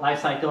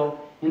lifecycle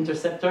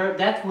interceptor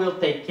that will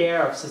take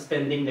care of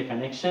suspending the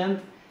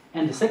connection.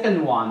 And the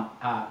second one,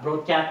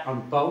 broadcast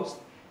on post,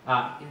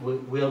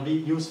 will be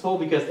useful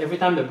because every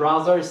time the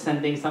browser is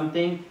sending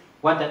something,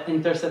 what that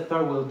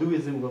interceptor will do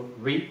is it will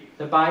read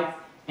the byte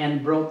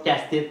and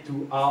broadcast it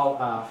to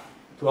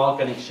all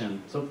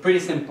connections. So pretty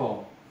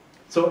simple.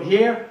 So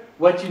here,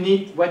 what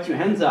you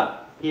ends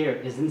up here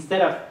is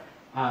instead of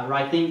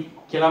writing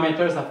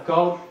kilometers of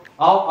code,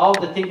 all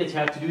the thing that you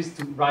have to do is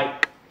to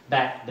write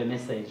back the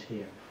message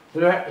here. So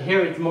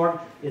here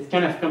it's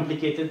kind of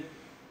complicated,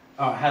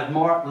 has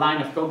more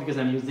line of code because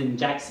I'm using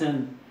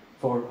Jackson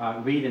for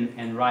read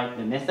and write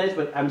the message,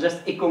 but I'm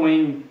just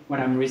echoing what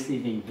I'm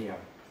receiving here.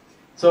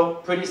 So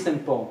pretty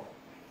simple,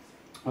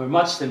 or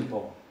much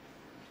simple.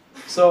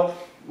 So,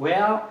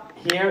 well,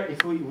 here,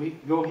 if we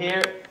go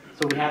here,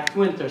 so we have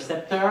two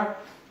interceptors,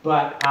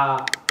 but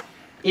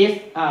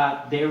if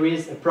there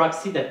is a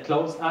proxy that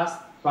closes us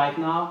right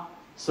now,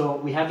 so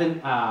we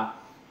haven't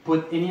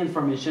put any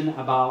information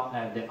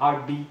about the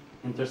heartbeat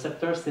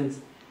interceptor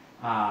since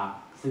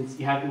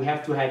we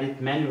have to add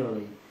it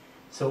manually.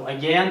 So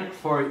again,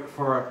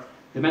 for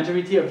the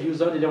majority of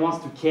users, they don't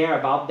want to care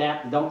about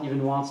that, they don't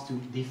even want to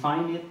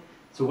define it.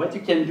 So what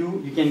you can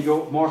do, you can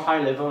go more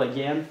high level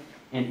again,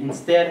 and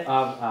instead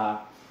of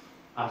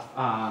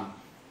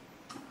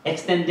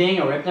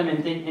extending or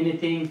implementing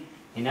anything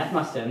in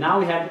Atmosphere, now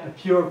we have a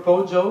pure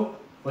POJO,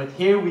 but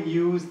here we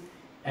use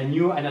a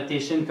new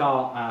annotation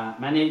called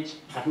Manage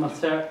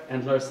Atmosphere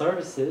Handler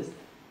Services.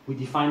 We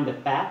define the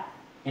path,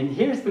 and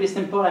here it's pretty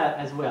simple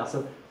as well.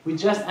 So we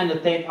just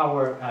annotate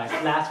our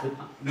class with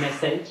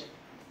message,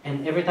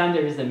 and every time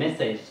there is a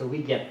message, so we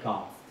get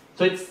called.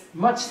 So it's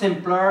much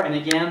simpler, and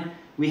again,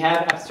 we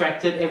have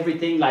abstracted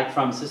everything like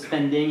from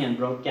suspending and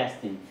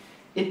broadcasting.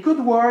 It could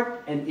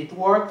work, and it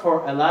worked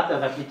for a lot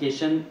of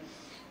applications.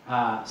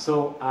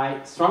 So I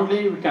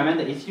strongly recommend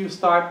that if you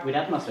start with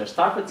Atmosphere,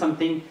 start with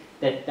something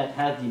that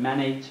has the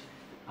manage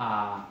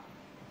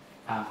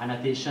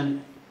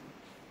annotation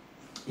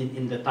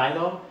in the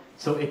title.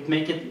 So it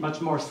makes it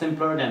much more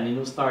simpler than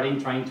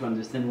trying to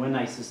understand when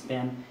I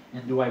suspend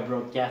and do I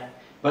broadcast.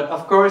 But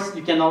of course,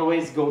 you can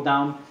always go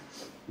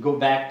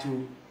back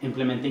to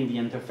implementing the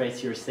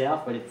interface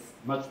yourself, but it's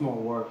much more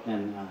work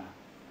than,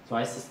 so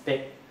I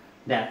suspect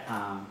that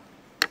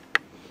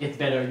it's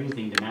better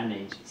using the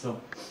manage.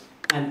 So,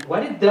 and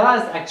what it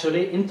does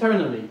actually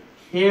internally,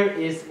 here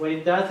is what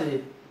it does is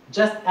it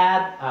just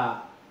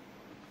add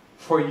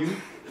for you,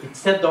 it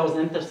set those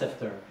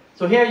interceptors.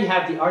 So here you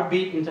have the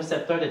heartbeat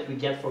interceptor that we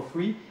get for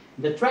free.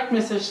 The track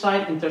message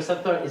side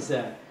interceptor is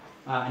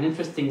an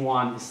interesting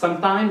one.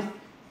 Sometimes,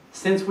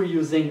 since we're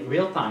using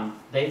real-time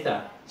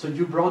data, so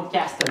you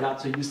broadcast a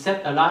lot, so you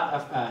set a lot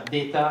of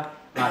data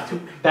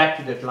back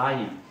to the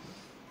client.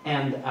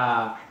 And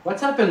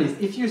what's happened is,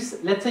 if you,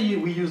 let's say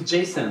we use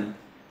JSON,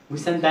 we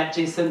send back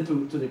JSON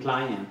to the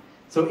client.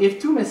 So if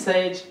two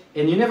message,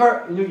 and you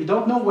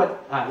don't know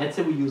what, let's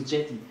say we use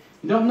Jetty,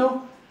 you don't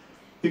know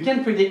you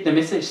can predict the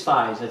message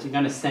size that you're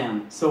going to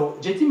send. So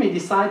JT may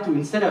decide to,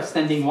 instead of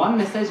sending one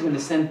message, you're going to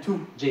send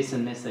 2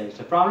 JSON messages.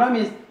 The problem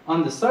is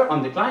on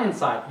the client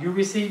side, you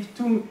receive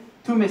two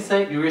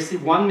messages. You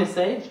receive one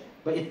message,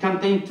 but it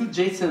contains 2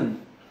 JSON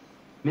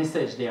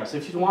message there. So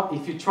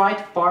if you try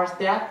to parse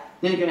that,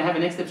 then you're going to have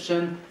an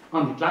exception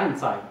on the client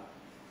side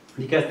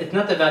because it's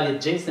not a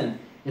valid JSON.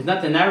 It's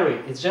not an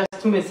array. It's just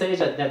 2 messages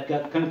that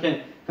got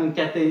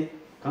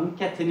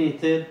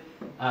concatenated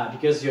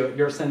because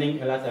you're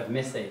sending a lot of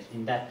message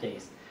in that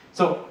case.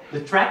 So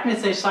the track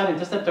message side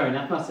interceptor in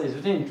Atmosphere is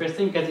really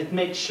interesting because it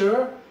makes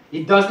sure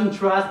it doesn't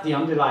trust the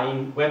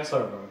underlying web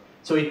server.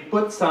 So it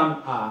puts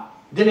some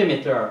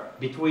delimiter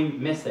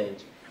between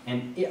message.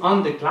 And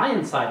on the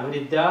client side, what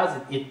it does,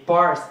 it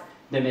parses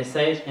the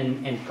message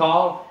and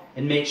call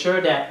and make sure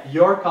that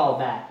your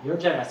callback, your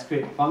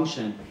JavaScript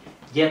function,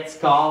 gets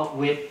called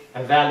with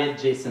a valid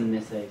JSON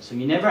message. So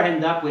you never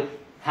end up with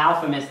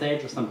half a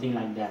message or something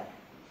like that.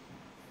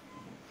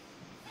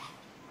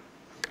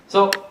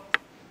 So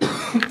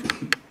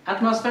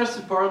Atmosphere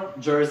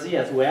supports Jersey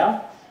as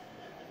well.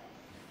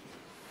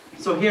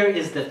 So here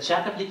is the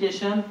chat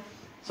application.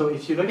 So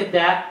if you look at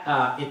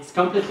that, it's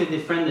completely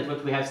different than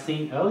what we have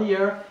seen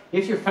earlier.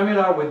 If you're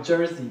familiar with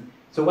Jersey,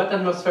 so what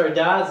Atmosphere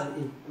does,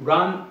 it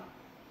runs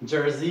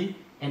Jersey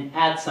and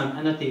adds some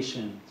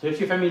annotation. So if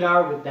you're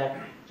familiar with that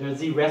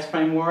Jersey REST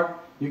framework,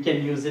 you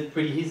can use it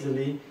pretty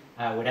easily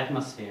with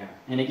Atmosphere.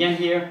 And again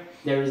here,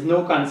 there is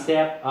no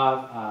concept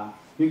of,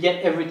 you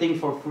get everything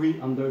for free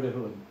under the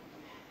hood.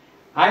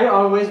 I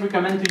always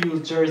recommend to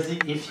use Jersey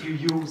if you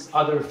use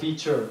other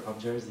features of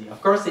Jersey.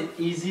 Of course, it's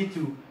easy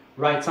to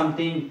write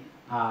something,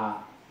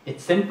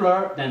 it's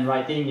simpler than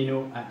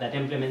writing, that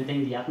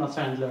implementing the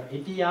Atmosphere Handler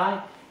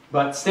API.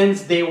 But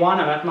since day one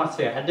of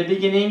Atmosphere, at the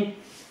beginning,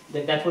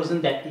 that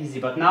wasn't that easy.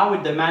 But now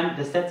with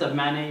the sets of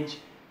managed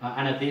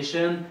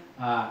annotation,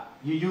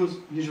 you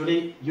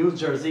usually use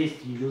Jersey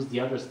if you use the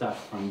other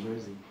stuff from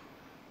Jersey.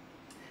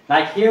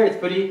 Like here, it's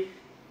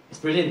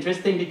pretty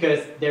interesting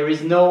because there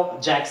is no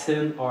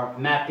Jackson or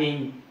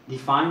mapping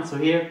defined. So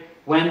here,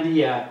 when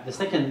the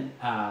second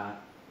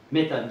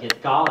method gets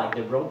called, like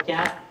the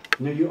broadcast,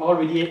 you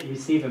already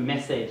receive a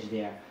message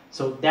there.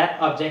 So that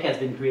object has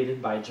been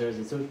created by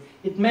Jersey. So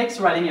it makes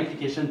writing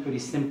application pretty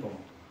simple.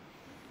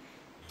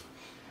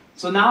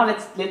 So now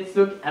let's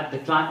look at the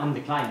client on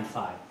the client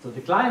side. So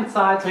the client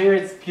side, so here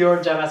it's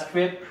pure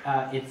JavaScript.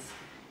 It's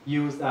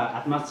used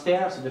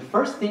Atmosphere. So the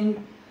first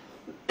thing,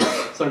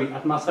 sorry,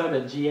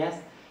 Atmosphere.js.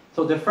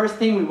 So the first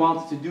thing we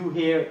want to do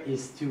here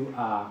is to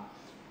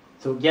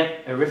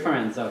get a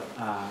reference of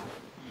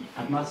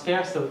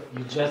Atmosphere. So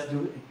you just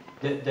do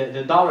the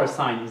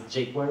 $ is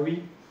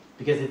jQuery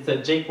because it's a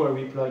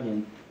jQuery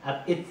plugin.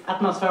 It's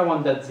Atmosphere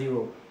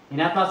 1.0. In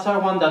Atmosphere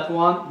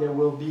 1.1, there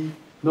will be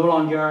no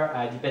longer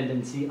a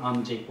dependency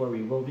on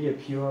jQuery. It will be a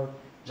pure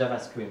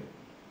JavaScript.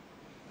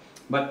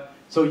 But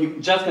so you're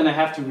just gonna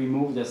have to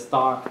remove the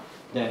star,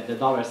 the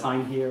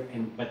 $ here,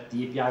 but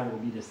the API will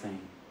be the same.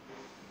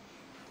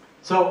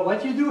 So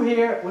what you do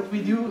here, what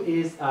we do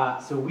is,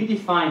 so we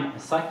define a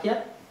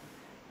socket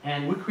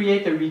and we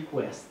create a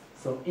request.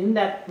 So in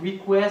that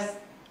request,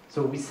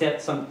 so we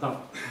set some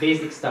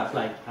basic stuff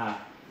like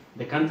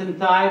the content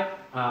type,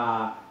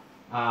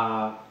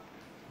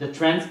 the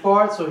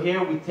transport. So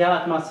here we tell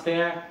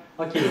Atmosphere,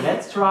 okay,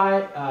 let's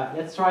try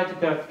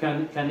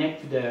to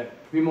connect to the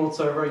remote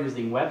server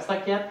using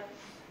WebSocket.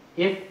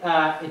 If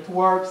it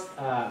works,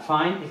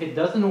 fine. If it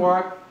doesn't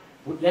work,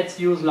 let's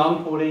use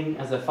long polling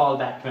as a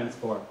fallback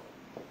transport.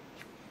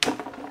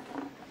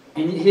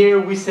 And here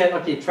we said,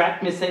 okay,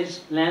 track message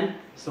length.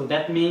 So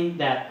that means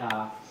that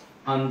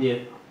on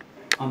the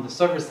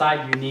server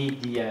side, you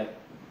need the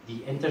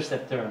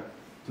interceptor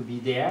to be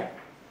there.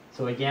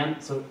 So again,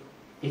 so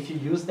if you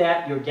use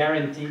that, you're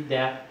guaranteed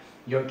that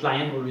your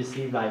client will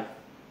receive like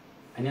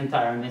an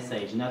entire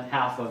message, not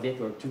half of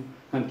it or 2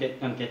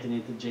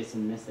 concatenated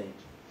JSON message.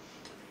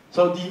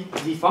 So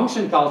the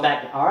function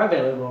callback are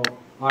available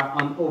are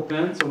on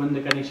open, so when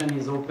the connection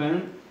is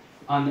open.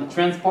 On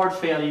transport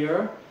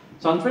failure,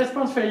 so on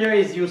transport failure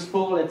is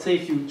useful, let's say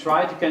if you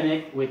try to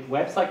connect with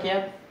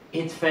WebSocket,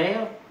 it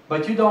failed,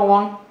 but you don't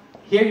want,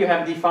 here you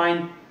have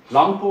defined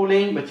long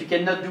polling, but you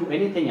cannot do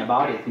anything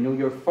about it.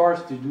 You're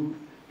forced to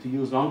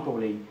use long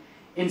polling.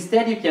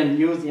 Instead, you can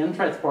use the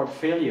on-transport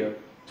failure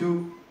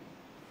to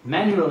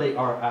manually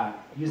or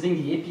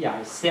using the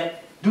API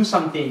do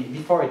something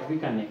before it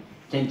reconnects.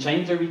 You can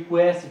change the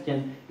request,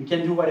 you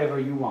can do whatever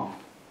you want.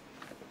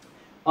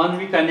 On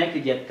reconnect,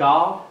 you get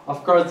call.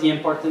 Of course, the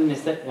important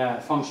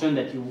function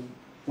that you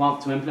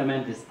want to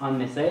implement is on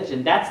message,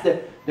 and that's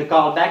the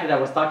callback that I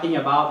was talking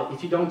about.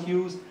 If you don't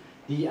use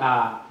the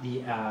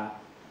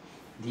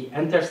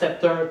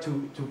interceptor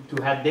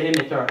to have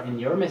delimiter in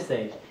your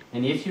message,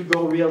 and if you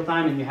go real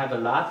time and you have a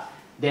lot,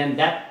 then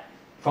that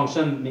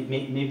function may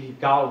be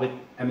called with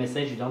a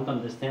message you don't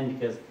understand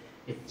because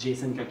it's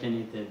JSON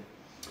concatenated.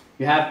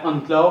 You have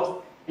on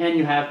close and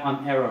you have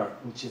on error,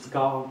 which is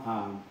called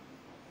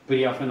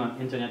pretty often on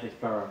Internet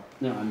Explorer.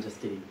 No, I'm just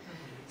kidding.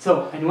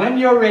 So, and when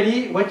you're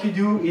ready, what you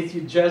do is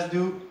you just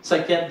do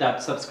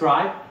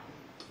socket.subscribe,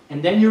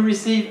 and then you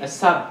receive a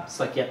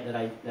sub-socket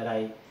that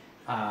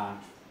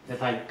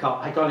I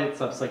call it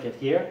sub-socket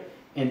here.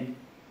 And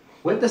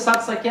with the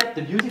sub-socket,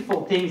 the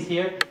beautiful things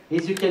here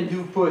is you can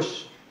do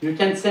push. You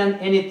can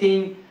send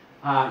anything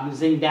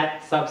using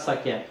that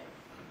sub-socket.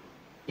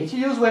 If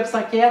you use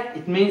WebSocket,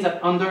 it means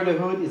that under the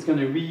hood, it's going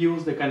to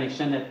reuse the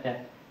connection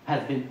that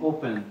has been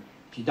opened.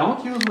 If you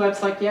don't use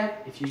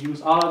WebSocket, if you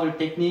use all other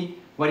technique,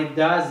 what it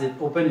does is it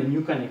opens a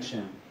new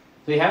connection.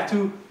 So you have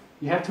to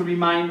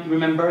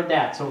remember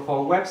that. So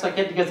for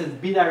WebSocket, because it's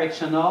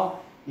bidirectional,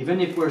 even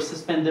if we're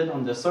suspended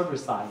on the server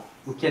side,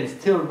 we can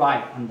still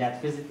write on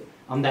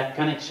that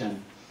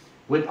connection.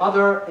 With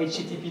other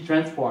HTTP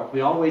transport,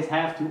 we always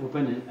have to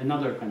open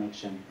another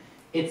connection.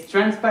 It's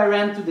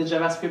transparent to the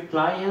JavaScript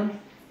client,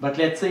 but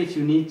let's say if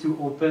you need to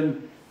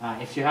open,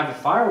 if you have a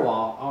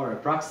firewall or a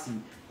proxy,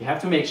 you have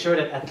to make sure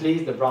that at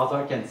least the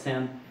browser can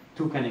send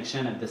two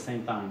connections at the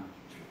same time.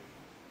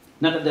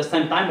 Not at the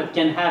same time, but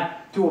can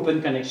have two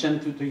open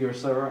connections to your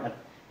server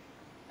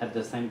at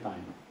the same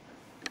time.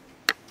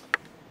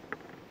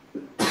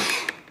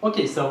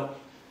 Okay, so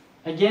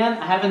again,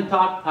 I haven't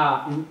talked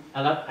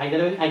a lot. I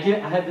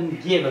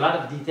haven't give a lot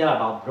of detail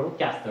about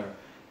broadcaster,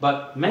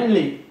 but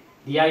mainly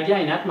the idea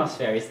in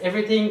Atmosphere is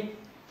everything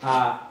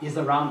is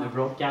around a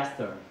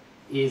broadcaster.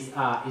 Is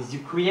you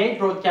create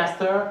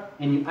broadcaster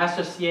and you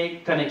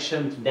associate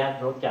connection to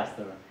that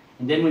broadcaster,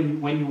 and then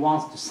when you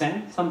want to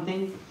send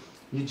something,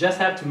 you just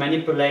have to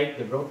manipulate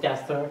the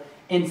broadcaster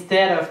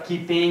instead of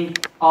keeping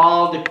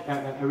all the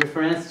a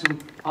reference to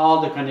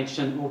all the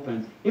connection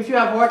open. If you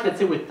have worked, let's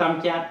say, with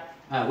Tomcat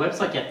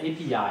WebSocket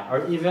API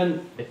or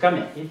even the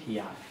Comet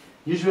API,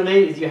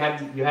 usually you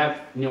have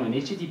an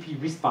HTTP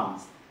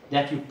response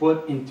that you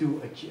put into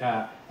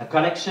a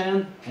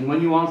collection, and when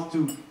you want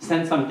to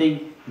send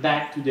something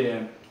back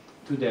to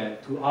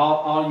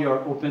all your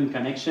open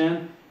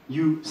connection,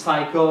 you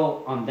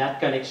cycle on that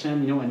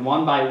collection, and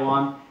one by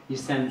one you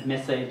send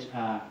message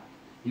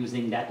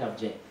using that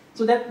object.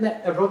 So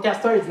that a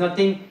broadcaster is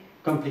nothing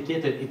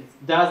complicated.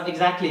 It does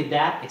exactly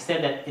that,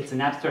 except that it's an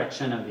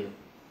abstraction of it.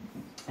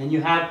 And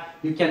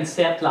you can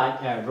set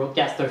like a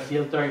broadcaster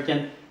filter. You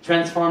can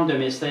transform the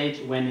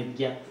message when it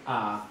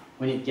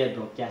gets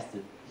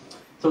broadcasted.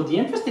 So the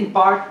interesting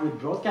part with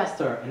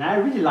broadcaster, and I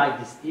really like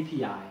this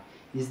API,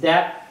 is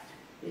that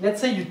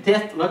let's say you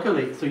test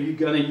locally, so you're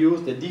going to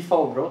use the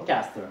default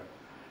broadcaster.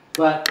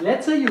 But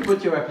let's say you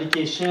put your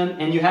application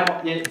and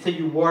let's say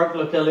you work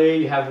locally,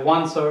 you have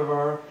one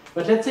server,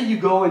 but let's say you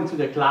go into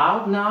the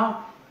cloud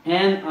now,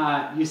 and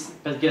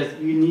because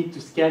you need to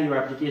scale your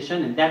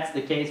application, and that's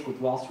the case with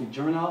Wall Street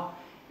Journal,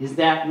 is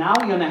that now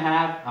you're going to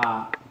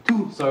have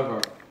two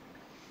servers.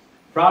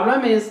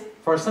 Problem is,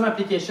 for some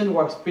application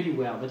works pretty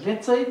well, but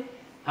let's say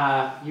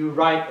you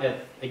write,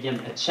 again,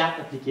 a chat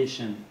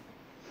application.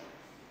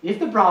 If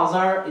the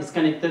browser is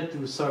connected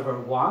to server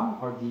 1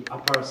 or the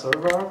upper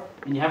server,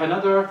 and you have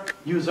another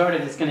user that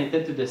is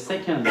connected to the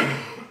second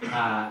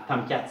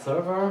Tomcat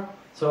server,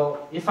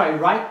 so if I'm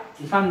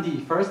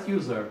the first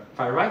user, if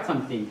I write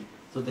something,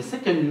 so the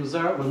second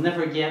user will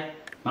never get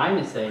my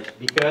message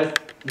because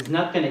it's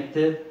not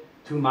connected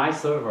to my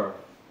server.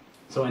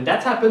 So, and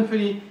that's happened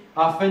pretty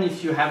often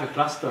if you have a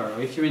cluster,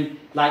 or if you're in,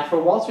 like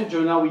for Wall Street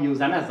Journal, we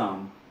use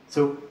Amazon.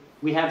 So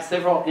we have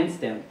several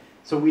instances.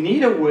 So we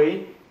need a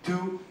way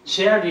to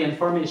share the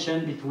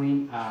information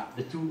between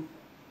the two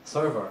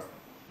servers.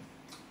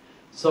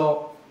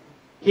 So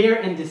here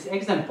in this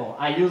example,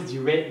 I use the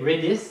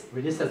Redis.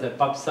 Redis has a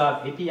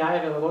PubSub API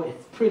available.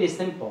 It's pretty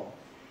simple.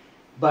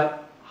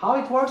 But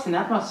how it works in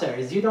Atmosphere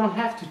is you don't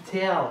have to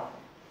tell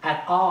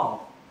at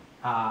all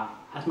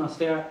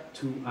Atmosphere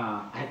to,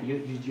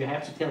 you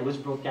have to tell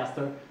which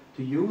broadcaster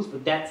to use,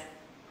 but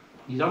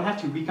you don't have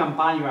to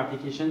recompile your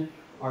application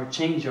or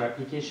change your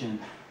application.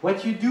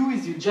 What you do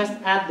is you just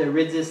add the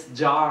Redis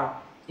jar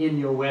in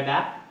your web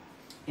app,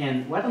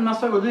 and what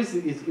Atmosphere will do is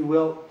it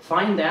will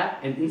find that,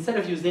 and instead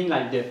of using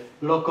like the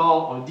local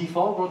or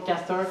default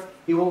broadcaster,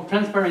 it will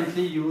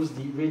transparently use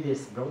the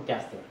Redis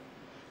broadcaster.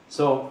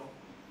 So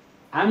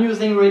I'm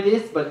using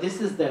Redis, but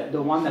this is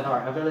the one that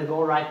are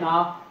available right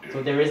now.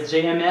 So there is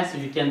JMS, so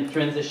you can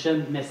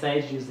transition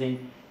message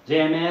using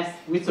JMS.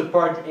 We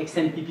support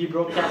XMPP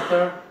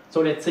broadcaster, so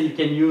let's say you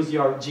can use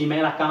your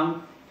Gmail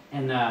account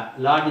and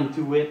log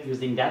into it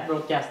using that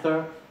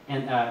broadcaster,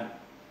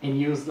 and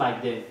use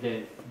like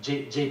the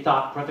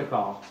JTalk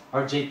protocol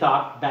or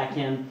JTalk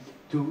backend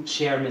to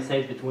share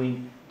message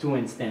between two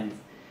instances.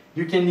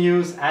 You can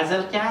use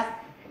Hazelcat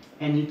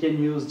and you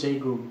can use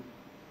JGroup.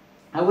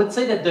 I would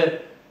say that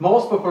the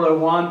most popular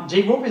one,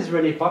 JGroup is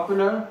really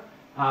popular.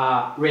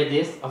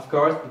 Redis, of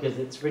course, because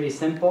it's really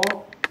simple.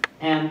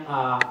 And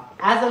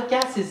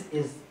Hazelcat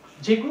is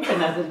JGroup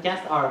and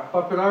Hazelcat are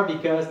popular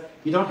because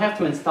you don't have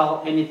to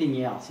install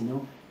anything else.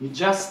 You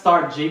just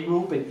start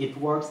JGroup and it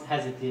works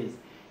as it is.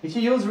 If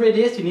you use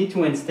Redis, you need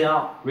to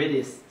install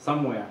Redis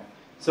somewhere.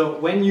 So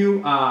when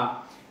you,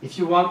 if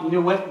you want,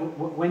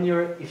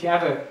 if you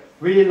have a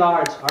really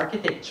large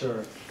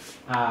architecture,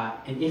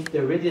 and if the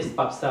Redis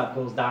pops up,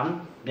 goes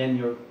down, then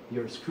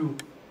you're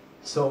screwed.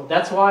 So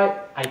that's why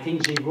I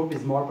think JGroup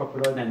is more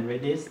popular than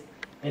Redis.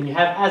 And you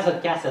have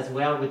WebSockets as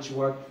well, which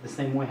work the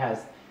same way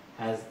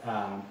as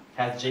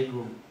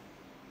JGroup.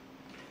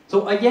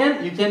 So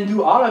again, you can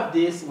do all of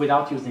this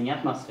without using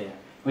Atmosphere,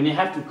 when you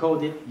have to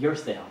code it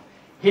yourself.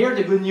 Here,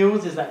 the good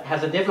news is that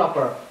as a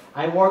developer,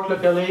 I work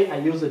locally, I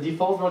use a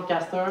default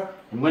broadcaster,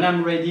 and when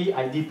I'm ready,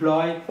 I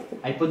deploy,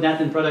 I put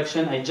that in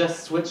production, I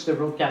just switch the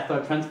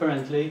broadcaster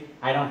transparently,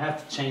 I don't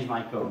have to change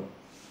my code.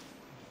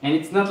 And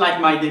it's not like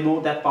my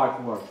demo, that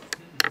part worked.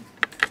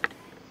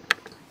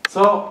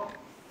 So,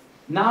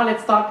 now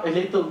let's talk a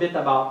little bit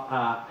about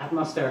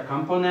Atmosphere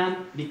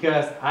component,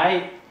 because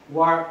I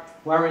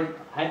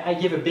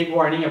give a big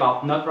warning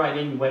about not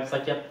writing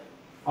WebSocket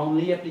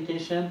only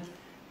application,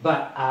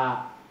 but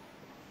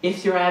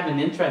if you have an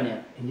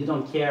intranet and you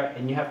don't care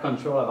and you have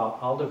control about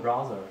all the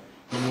browser,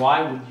 then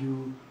why would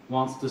you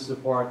want to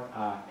support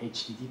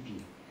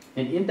HTTP?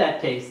 And in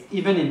that case,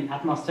 even in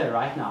Atmosphere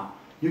right now,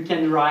 you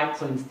can write,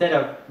 so instead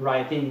of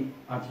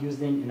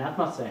using an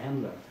Atmosphere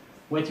handler,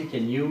 what you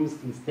can use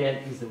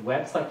instead is a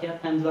WebSocket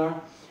handler.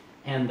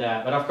 And,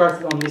 but of course,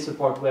 it only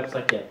supports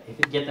WebSocket. If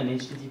it gets an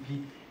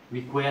HTTP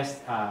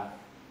request,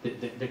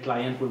 the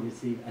client will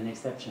receive an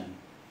exception.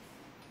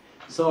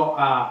 So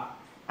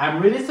I'm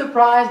really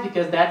surprised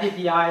because that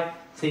API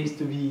seems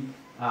to be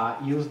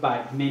used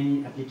by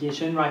many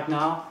applications right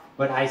now,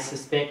 but I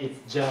suspect it's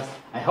just,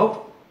 I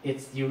hope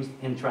it's used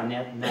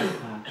intranet, not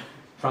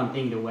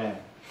fronting the web.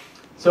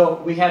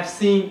 So we have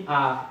seen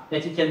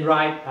that you can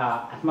write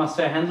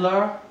Atmosphere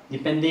handler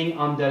depending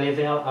on the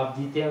level of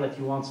detail that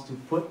you want to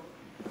put.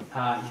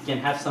 You can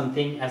have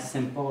something as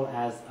simple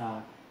as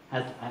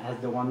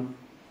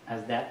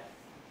that.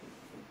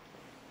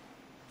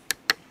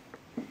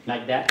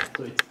 Like that,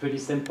 so it's pretty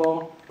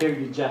simple. Here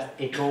you just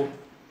echo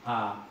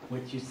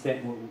what you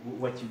said,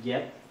 what you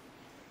get.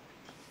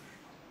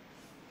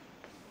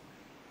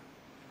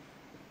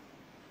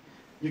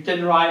 You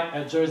can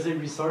write Jersey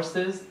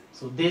resources.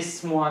 So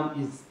this one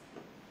is,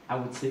 I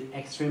would say,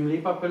 extremely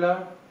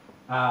popular.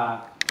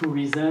 2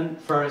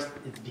 reasons. First,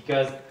 it's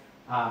because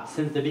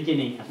since the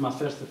beginning,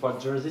 Atmosphere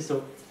supports Jersey,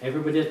 so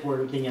everybody that were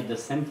looking at the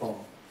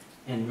sample.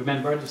 And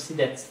remember to see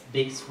that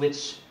big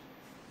switch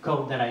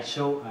code that I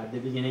showed at the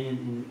beginning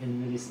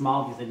in really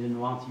small because I didn't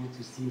want you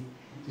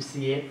to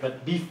see it.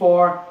 But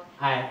before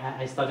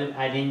I started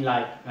adding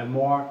like a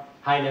more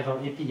high-level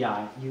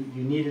API,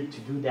 you needed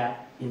to do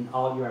that in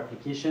all your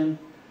application.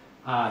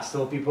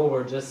 So people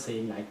were just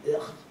saying like,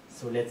 ugh,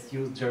 so let's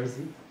use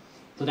Jersey.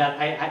 So that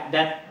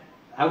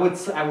I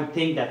would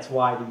think that's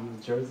why they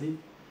use Jersey.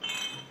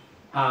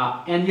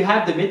 And you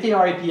have the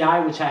Meteor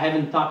API, which I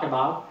haven't talked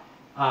about,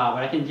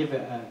 but I can give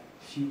a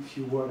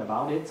few words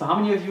about it. So how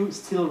many of you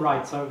still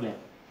write servlet?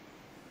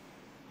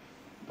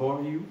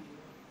 Bore you?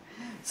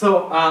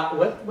 So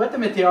what the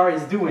Meteor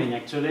is doing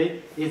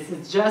actually is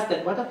it's just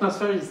that what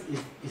Atmosphere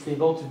is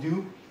able to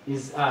do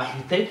is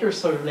you take your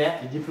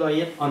servlet, you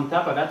deploy it on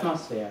top of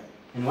Atmosphere,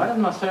 and what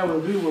Atmosphere will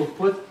do will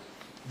put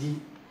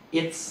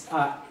it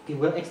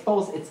will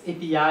expose its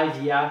API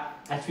via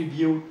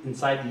attribute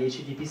inside the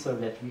HTTP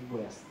servlet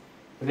request.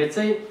 So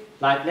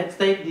let's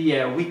take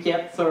the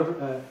Wicket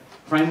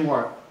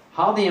framework.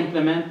 How they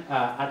implement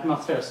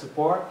Atmosphere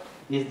support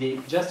is they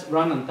just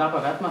run on top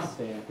of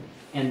Atmosphere,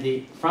 and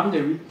from the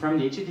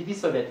HTTP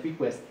servlet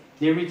request,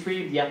 they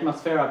retrieve the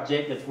Atmosphere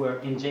object that were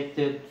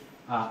injected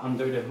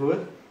under the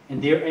hood,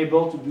 and they're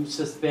able to do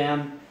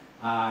suspend,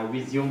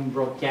 resume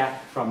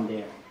broadcast from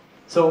there.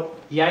 So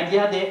the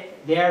idea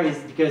there is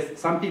because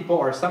some people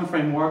or some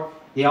framework,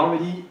 they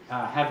already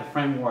have a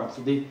framework,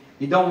 so they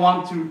don't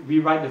want to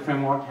rewrite the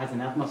framework as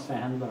an Atmosphere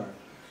handler.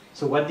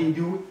 So what they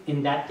do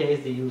in that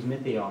case, they use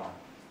Meteor.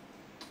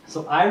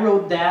 So I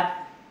wrote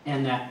that,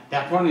 and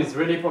that one is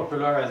really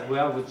popular as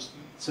well, which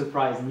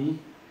surprised me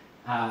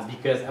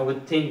because I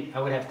would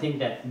have think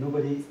that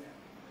nobody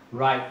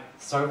write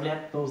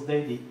servlet those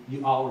days.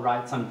 You all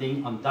write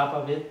something on top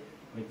of it.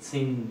 It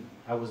seemed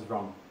I was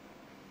wrong.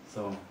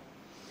 So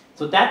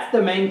that's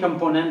the main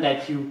component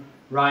that you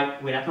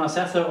write with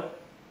Atmosphere. So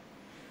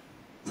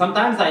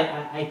sometimes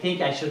I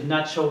think I should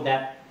not show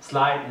that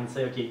slide and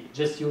say, okay,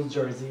 just use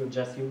Jersey or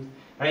just use.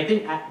 But I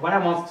think what I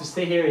want to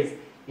say here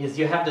is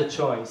you have the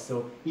choice.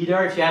 So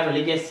either if you have a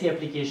legacy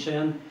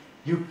application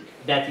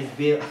that is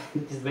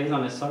based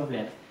on a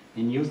servlet,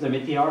 and use the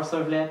Meteor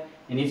servlet,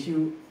 and if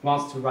you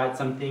want to write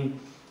something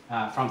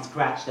from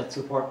scratch that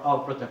support all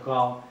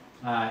protocol,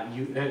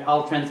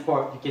 all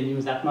transport, you can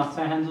use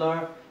Atmosphere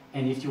handler,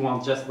 and if you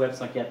want just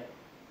WebSocket,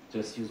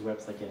 just use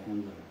WebSocket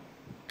handler.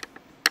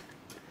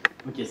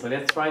 Okay, so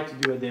let's try to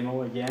do a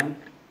demo again.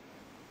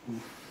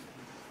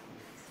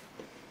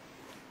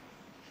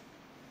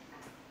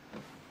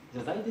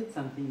 Because I did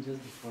something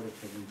just before the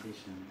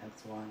presentation,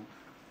 that's why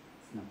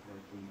it's not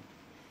working.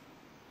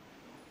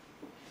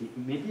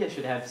 Maybe I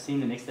should have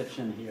seen an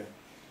exception here.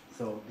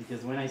 So,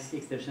 because when I see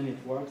exception it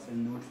works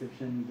and no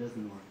exception it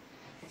doesn't work.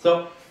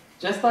 So,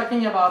 just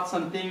talking about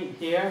something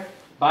here,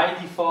 by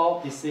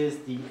default this is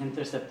the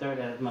interceptor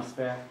that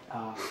Atmosphere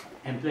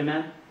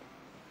implement.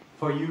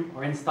 for you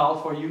or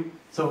installed for you.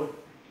 So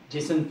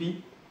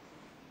JSONP,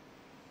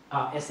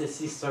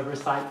 SSC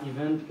server-side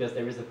event, because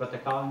there is a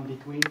protocol in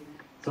between.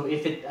 So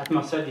if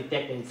Atmosphere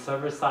detects a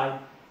server-side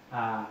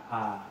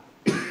that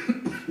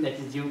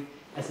is used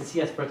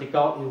SSC as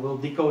protocol, it will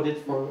decode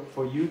it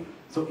for you.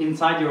 So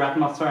inside your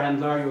Atmosphere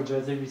handler, your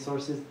Jersey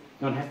resources,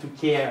 you don't have to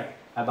care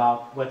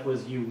about what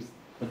was used.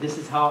 But this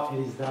is how it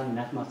is done in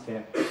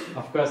Atmosphere.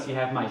 Of course, you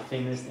have my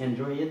famous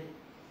Android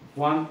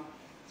one,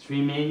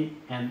 streaming,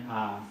 and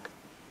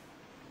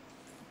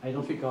I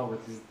don't recall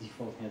what is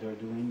default header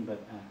doing, but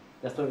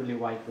that's probably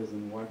why it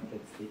doesn't work.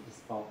 That's his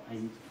fault. I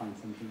need to find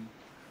something.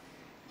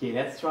 Okay,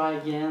 let's try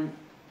again.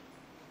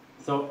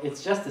 So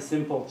it's just a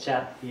simple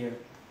chat here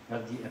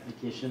of the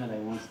application that I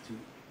want to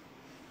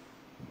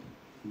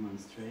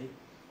demonstrate.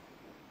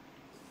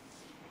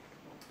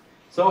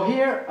 So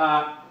here,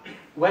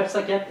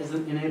 WebSocket is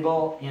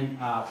enabled in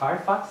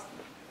Firefox.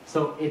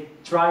 So it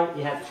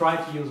had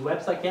tried to use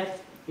WebSocket.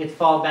 It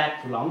fell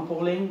back to long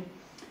polling.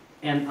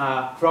 And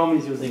Chrome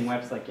is using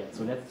WebSocket.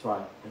 So let's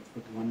try. Let's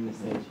put one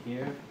message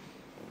here.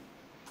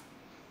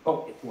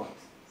 Oh, it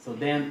works. So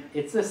then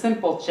it's a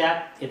simple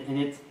chat, and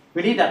it's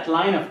really that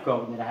line of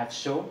code that I have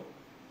shown.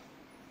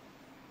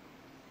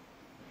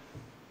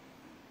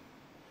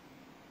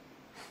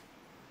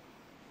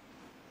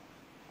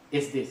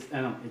 It's this.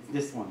 No, it's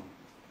this one.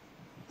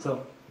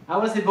 So I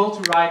was able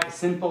to write a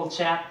simple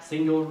chat,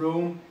 single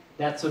room,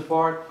 that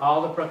support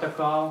all the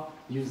protocol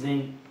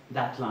using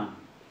that line.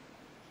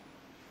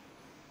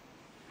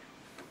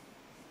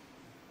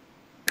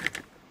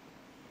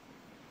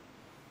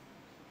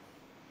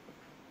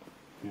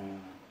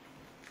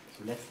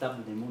 So let's stop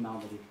the demo now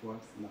that it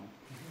works. No.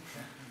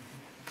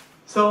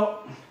 So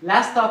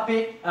last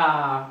topic,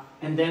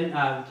 and then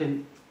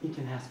you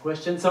can ask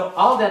questions. So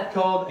all that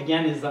code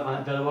again is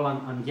available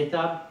on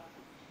GitHub.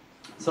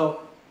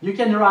 So you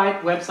can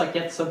write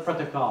WebSocket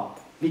subprotocol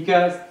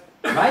because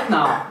right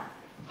now,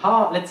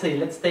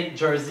 let's take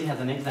Jersey as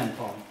an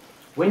example.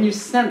 When you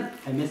send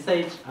a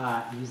message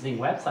using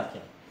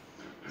WebSocket,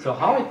 so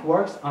how it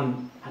works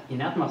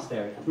in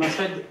Atmosphere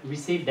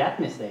receives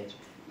that message.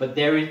 But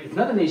it's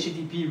not an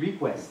HTTP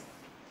request.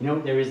 You know,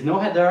 there is no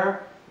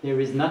header, there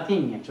is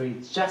nothing actually,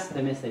 it's just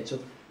the message. So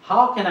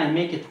how can I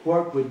make it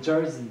work with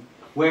Jersey?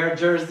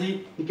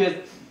 Because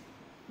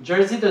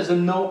Jersey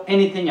doesn't know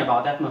anything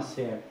about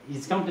Atmosphere.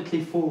 It's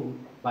completely fooled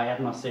by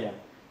Atmosphere.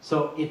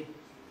 So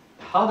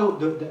how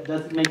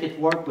does it make it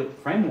work with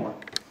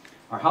framework?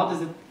 Or how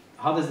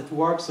does it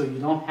work so you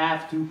don't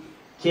have to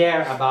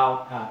care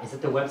about is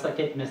it a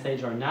WebSocket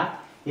message or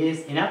not?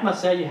 In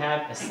Atmosphere you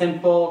have a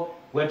simple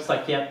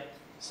WebSocket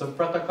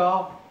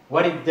subprotocol.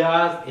 What it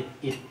does,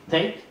 it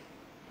takes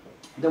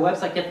the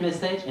WebSocket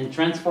message and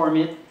transform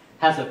it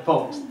as a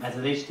post, as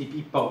an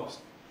HTTP post.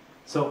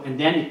 So, and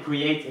then it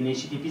creates an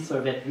HTTP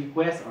servlet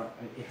request, or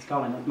it's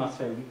called an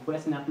Atmosphere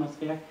request in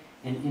Atmosphere,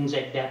 and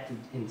inject that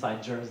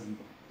inside Jersey.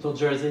 So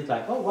Jersey is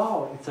like, oh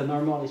wow, it's a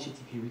normal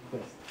HTTP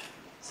request.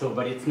 So,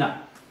 but it's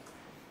not.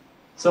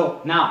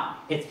 So now,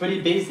 it's pretty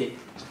basic.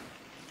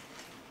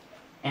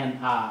 And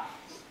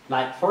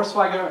like for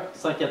Swagger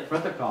Socket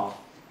protocol,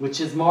 which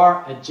is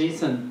more a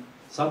JSON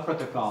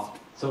subprotocol.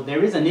 So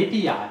there is an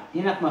API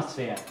in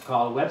Atmosphere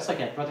called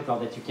WebSocket protocol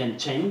that you can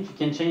change. You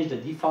can change the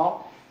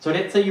default. So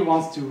let's say you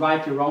want to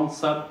write your own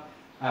sub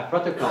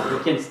protocol. You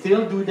can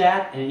still do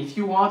that, and if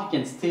you want, you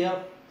can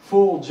still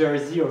full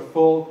Jersey or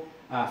full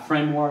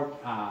framework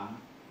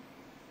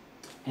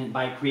and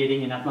by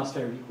creating an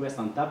Atmosphere request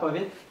on top of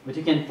it. But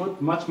you can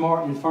put much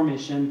more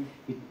information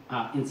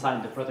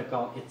inside the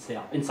protocol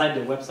itself, inside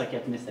the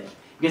WebSocket message.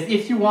 Because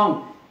if you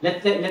want,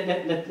 let's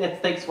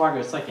take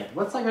Swagger Socket.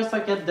 What Swagger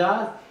Socket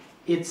does,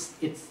 it's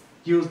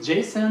use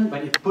JSON,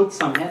 but it puts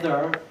some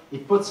header,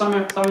 it puts some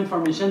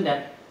information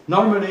that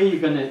normally you're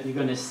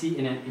gonna see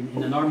in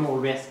a normal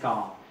REST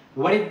call.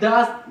 What it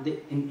does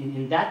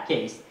in that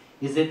case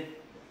is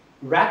it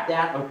wrap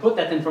that or put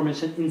that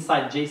information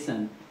inside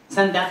JSON,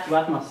 send that to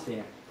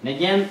Atmosphere. And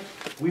again,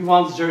 we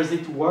want Jersey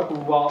to work, we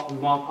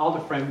want all the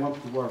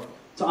framework to work.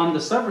 So on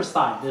the server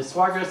side, the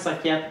Swagger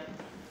Socket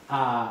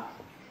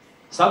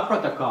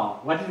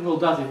subprotocol, what it will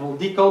do is it will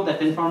decode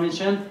that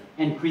information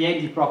and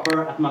create the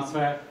proper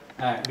Atmosphere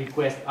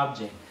request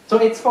object. So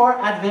it's for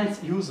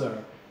advanced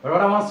user. But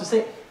what I want to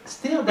say,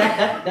 still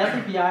that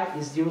API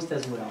is used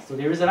as well. So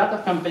there is a lot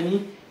of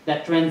company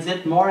that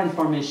transit more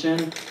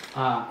information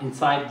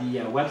inside the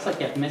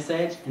WebSocket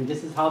message, and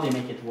this is how they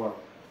make it work.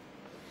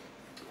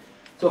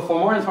 So for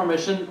more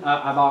information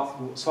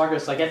about Swagger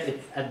Socket,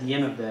 it's at the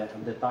end of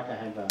the talk I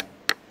have.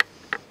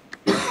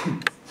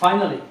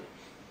 Finally,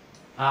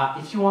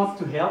 if you want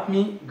to help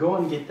me, go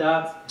on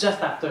GitHub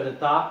just after the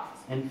talk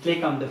and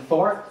click on the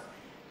fork,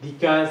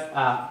 because,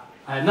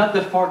 not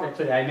the fork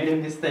actually, I made a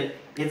mistake.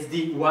 It's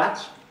the watch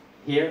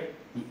here,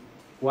 the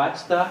watch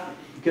stuff,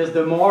 because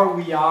the more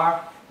we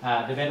are,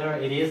 the better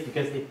it is,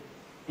 because it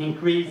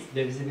increases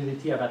the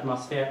visibility of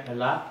Atmosphere a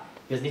lot.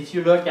 Because if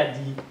you look at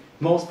the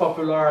most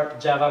popular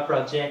Java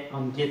project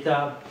on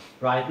GitHub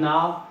right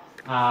now,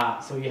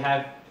 so you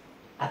have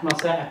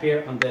Atmosphere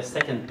appear on the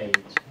second page.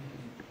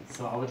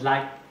 So I would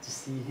like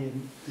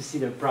to see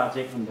the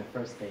project on the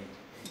first page.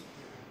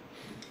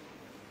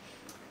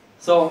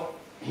 So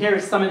here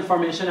is some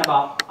information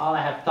about all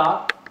I have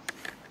taught,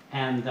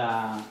 and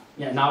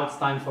yeah, now it's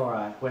time for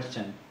a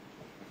question.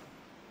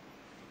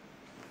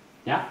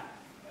 Yeah?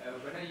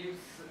 When I use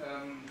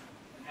an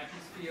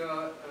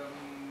Atmosphere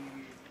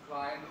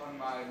client on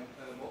my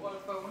mobile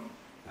phone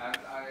and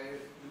I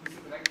lose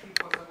the connection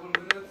for several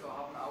minutes or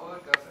half an hour,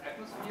 does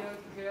Atmosphere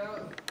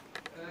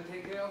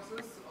take care of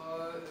this,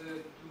 or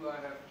do I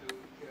have to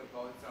care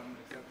about some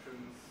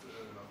exceptions?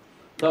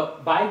 So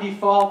by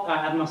default,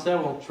 Atmosphere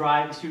will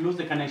try, if you lose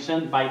the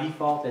connection, by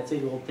default, let's say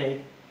you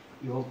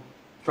will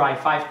try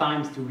 5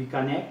 times to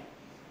reconnect,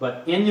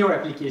 but in your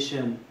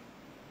application,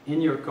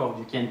 in your code,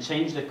 you can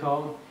change the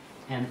code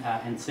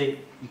and say,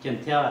 you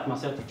can tell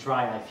Atmosphere to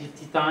try like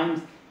 50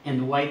 times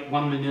and wait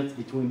 1 minute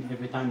between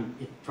every time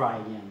it try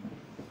again.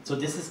 So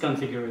this is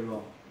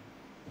configurable.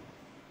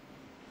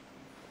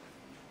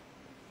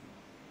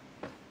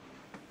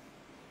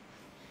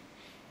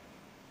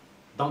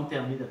 Don't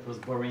tell me that was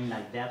boring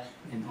like that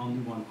and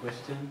only one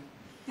question.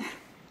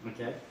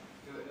 Okay.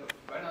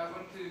 When I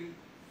want to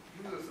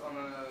do this on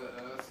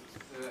a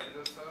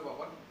server,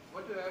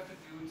 what do I have to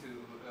do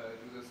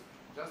do this?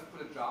 Just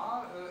put a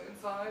jar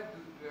inside? Do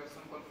you have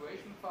some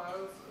configuration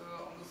files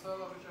on the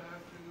server which I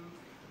have to do?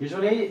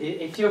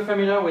 Usually, if you're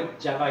familiar with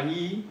Java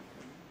EE,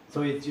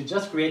 so you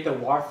just create a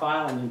WAR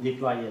file and you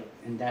deploy it,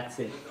 and that's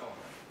it.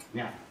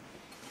 Yeah.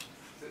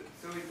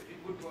 So it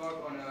would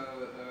work on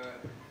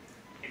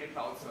in a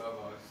cloud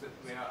server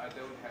where I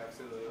don't have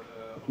the...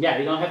 Yeah,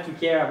 you don't have to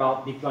care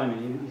about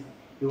deployment.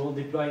 You will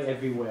deploy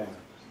everywhere.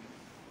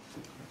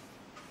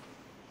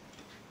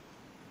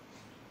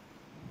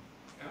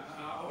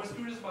 I was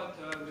curious about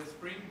the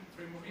Spring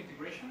framework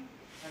integration,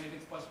 and if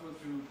it's possible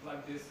to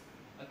plug this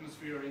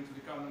Atmosphere into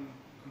the common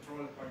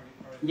control part.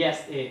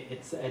 Yes,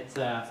 it's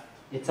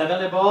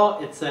available.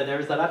 There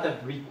is a lot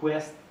of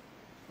requests,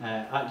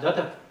 a lot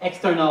of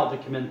external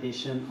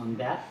documentation on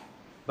that.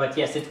 But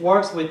yes, it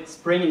works with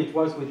Spring and it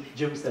works with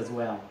Juice as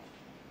well.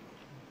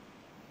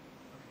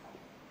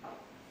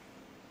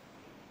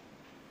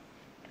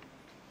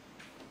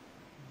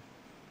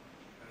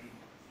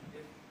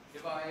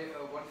 If I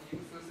want to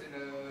use this in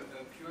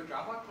a pure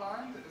Java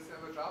client, is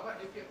there a Java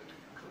API,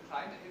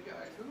 client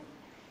API too?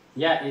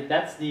 Yeah,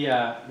 that's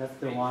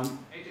the one.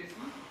 HAC?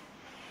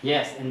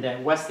 Yes, and the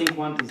Westsync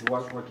one is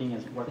working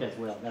as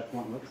well. That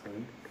one looks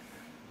good.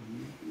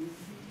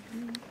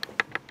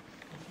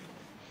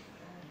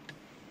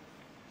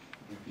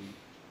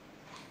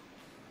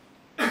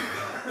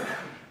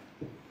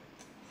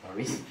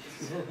 Sorry.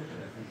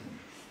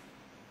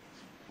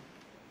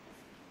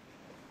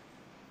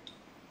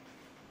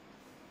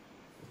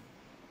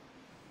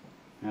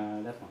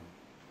 That one.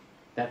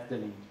 That's the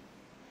link.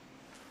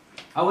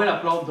 I will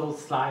upload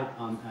those slides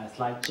on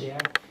SlideShare.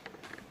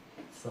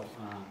 So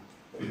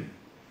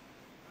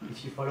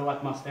if you follow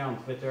Atmosphere on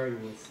Twitter, you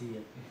will see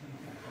it.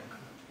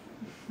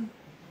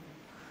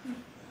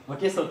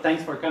 Okay, so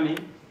thanks for coming.